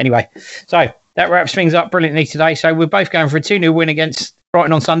 Anyway, so that wraps things up brilliantly today. So we're both going for a 2-0 win against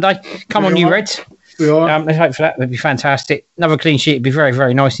Brighton on Sunday. Come on, you Reds. Let's hope for that. That'd be fantastic. Another clean sheet would be very,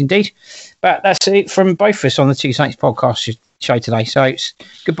 very nice indeed. But that's it from both of us on the Two Saints podcast show today. So it's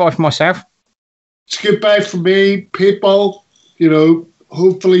goodbye from myself. It's goodbye from me, people.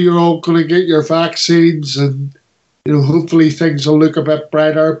 Hopefully you're all going to get your vaccines and, hopefully things will look a bit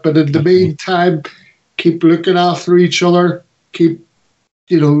brighter. But in the meantime, keep looking after each other. Keep,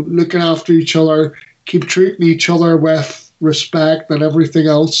 looking after each other. Keep treating each other with respect and everything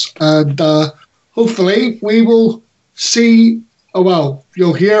else. And hopefully we will see,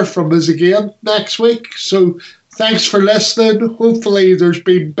 you'll hear from us again next week. So thanks for listening. Hopefully there's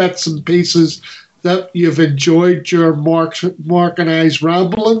been bits and pieces that you've enjoyed during Mark and I's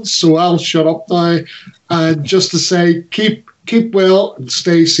ramblings. So I'll shut up now. And just to say, keep well and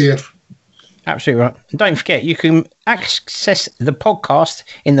stay safe. Absolutely right. And don't forget, you can access the podcast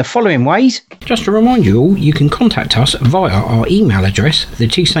in the following ways. Just to remind you all, you can contact us via our email address, the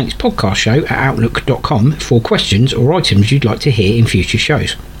Two Saints Podcast Show at outlook.com, for questions or items you'd like to hear in future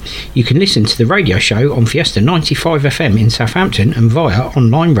shows. You can listen to the radio show on Fiesta 95 FM in Southampton and via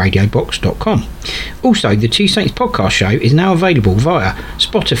onlineradiobox.com. Also, the Two Saints Podcast Show is now available via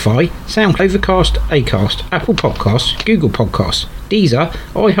Spotify, SoundCloud, Overcast, Acast, Apple Podcasts, Google Podcasts, Deezer,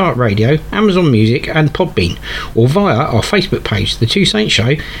 iHeartRadio, Amazon Music and Podbean, or via our Facebook page, The Two Saints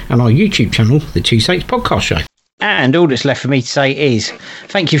Show, and our YouTube channel, The Two Saints Podcast Show. And all that's left for me to say is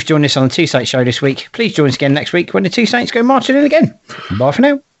thank you for joining us on the Two Saints Show this week. Please join us again next week when the Two Saints go marching in again. Bye for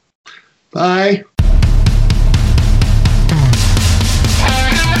now. Bye.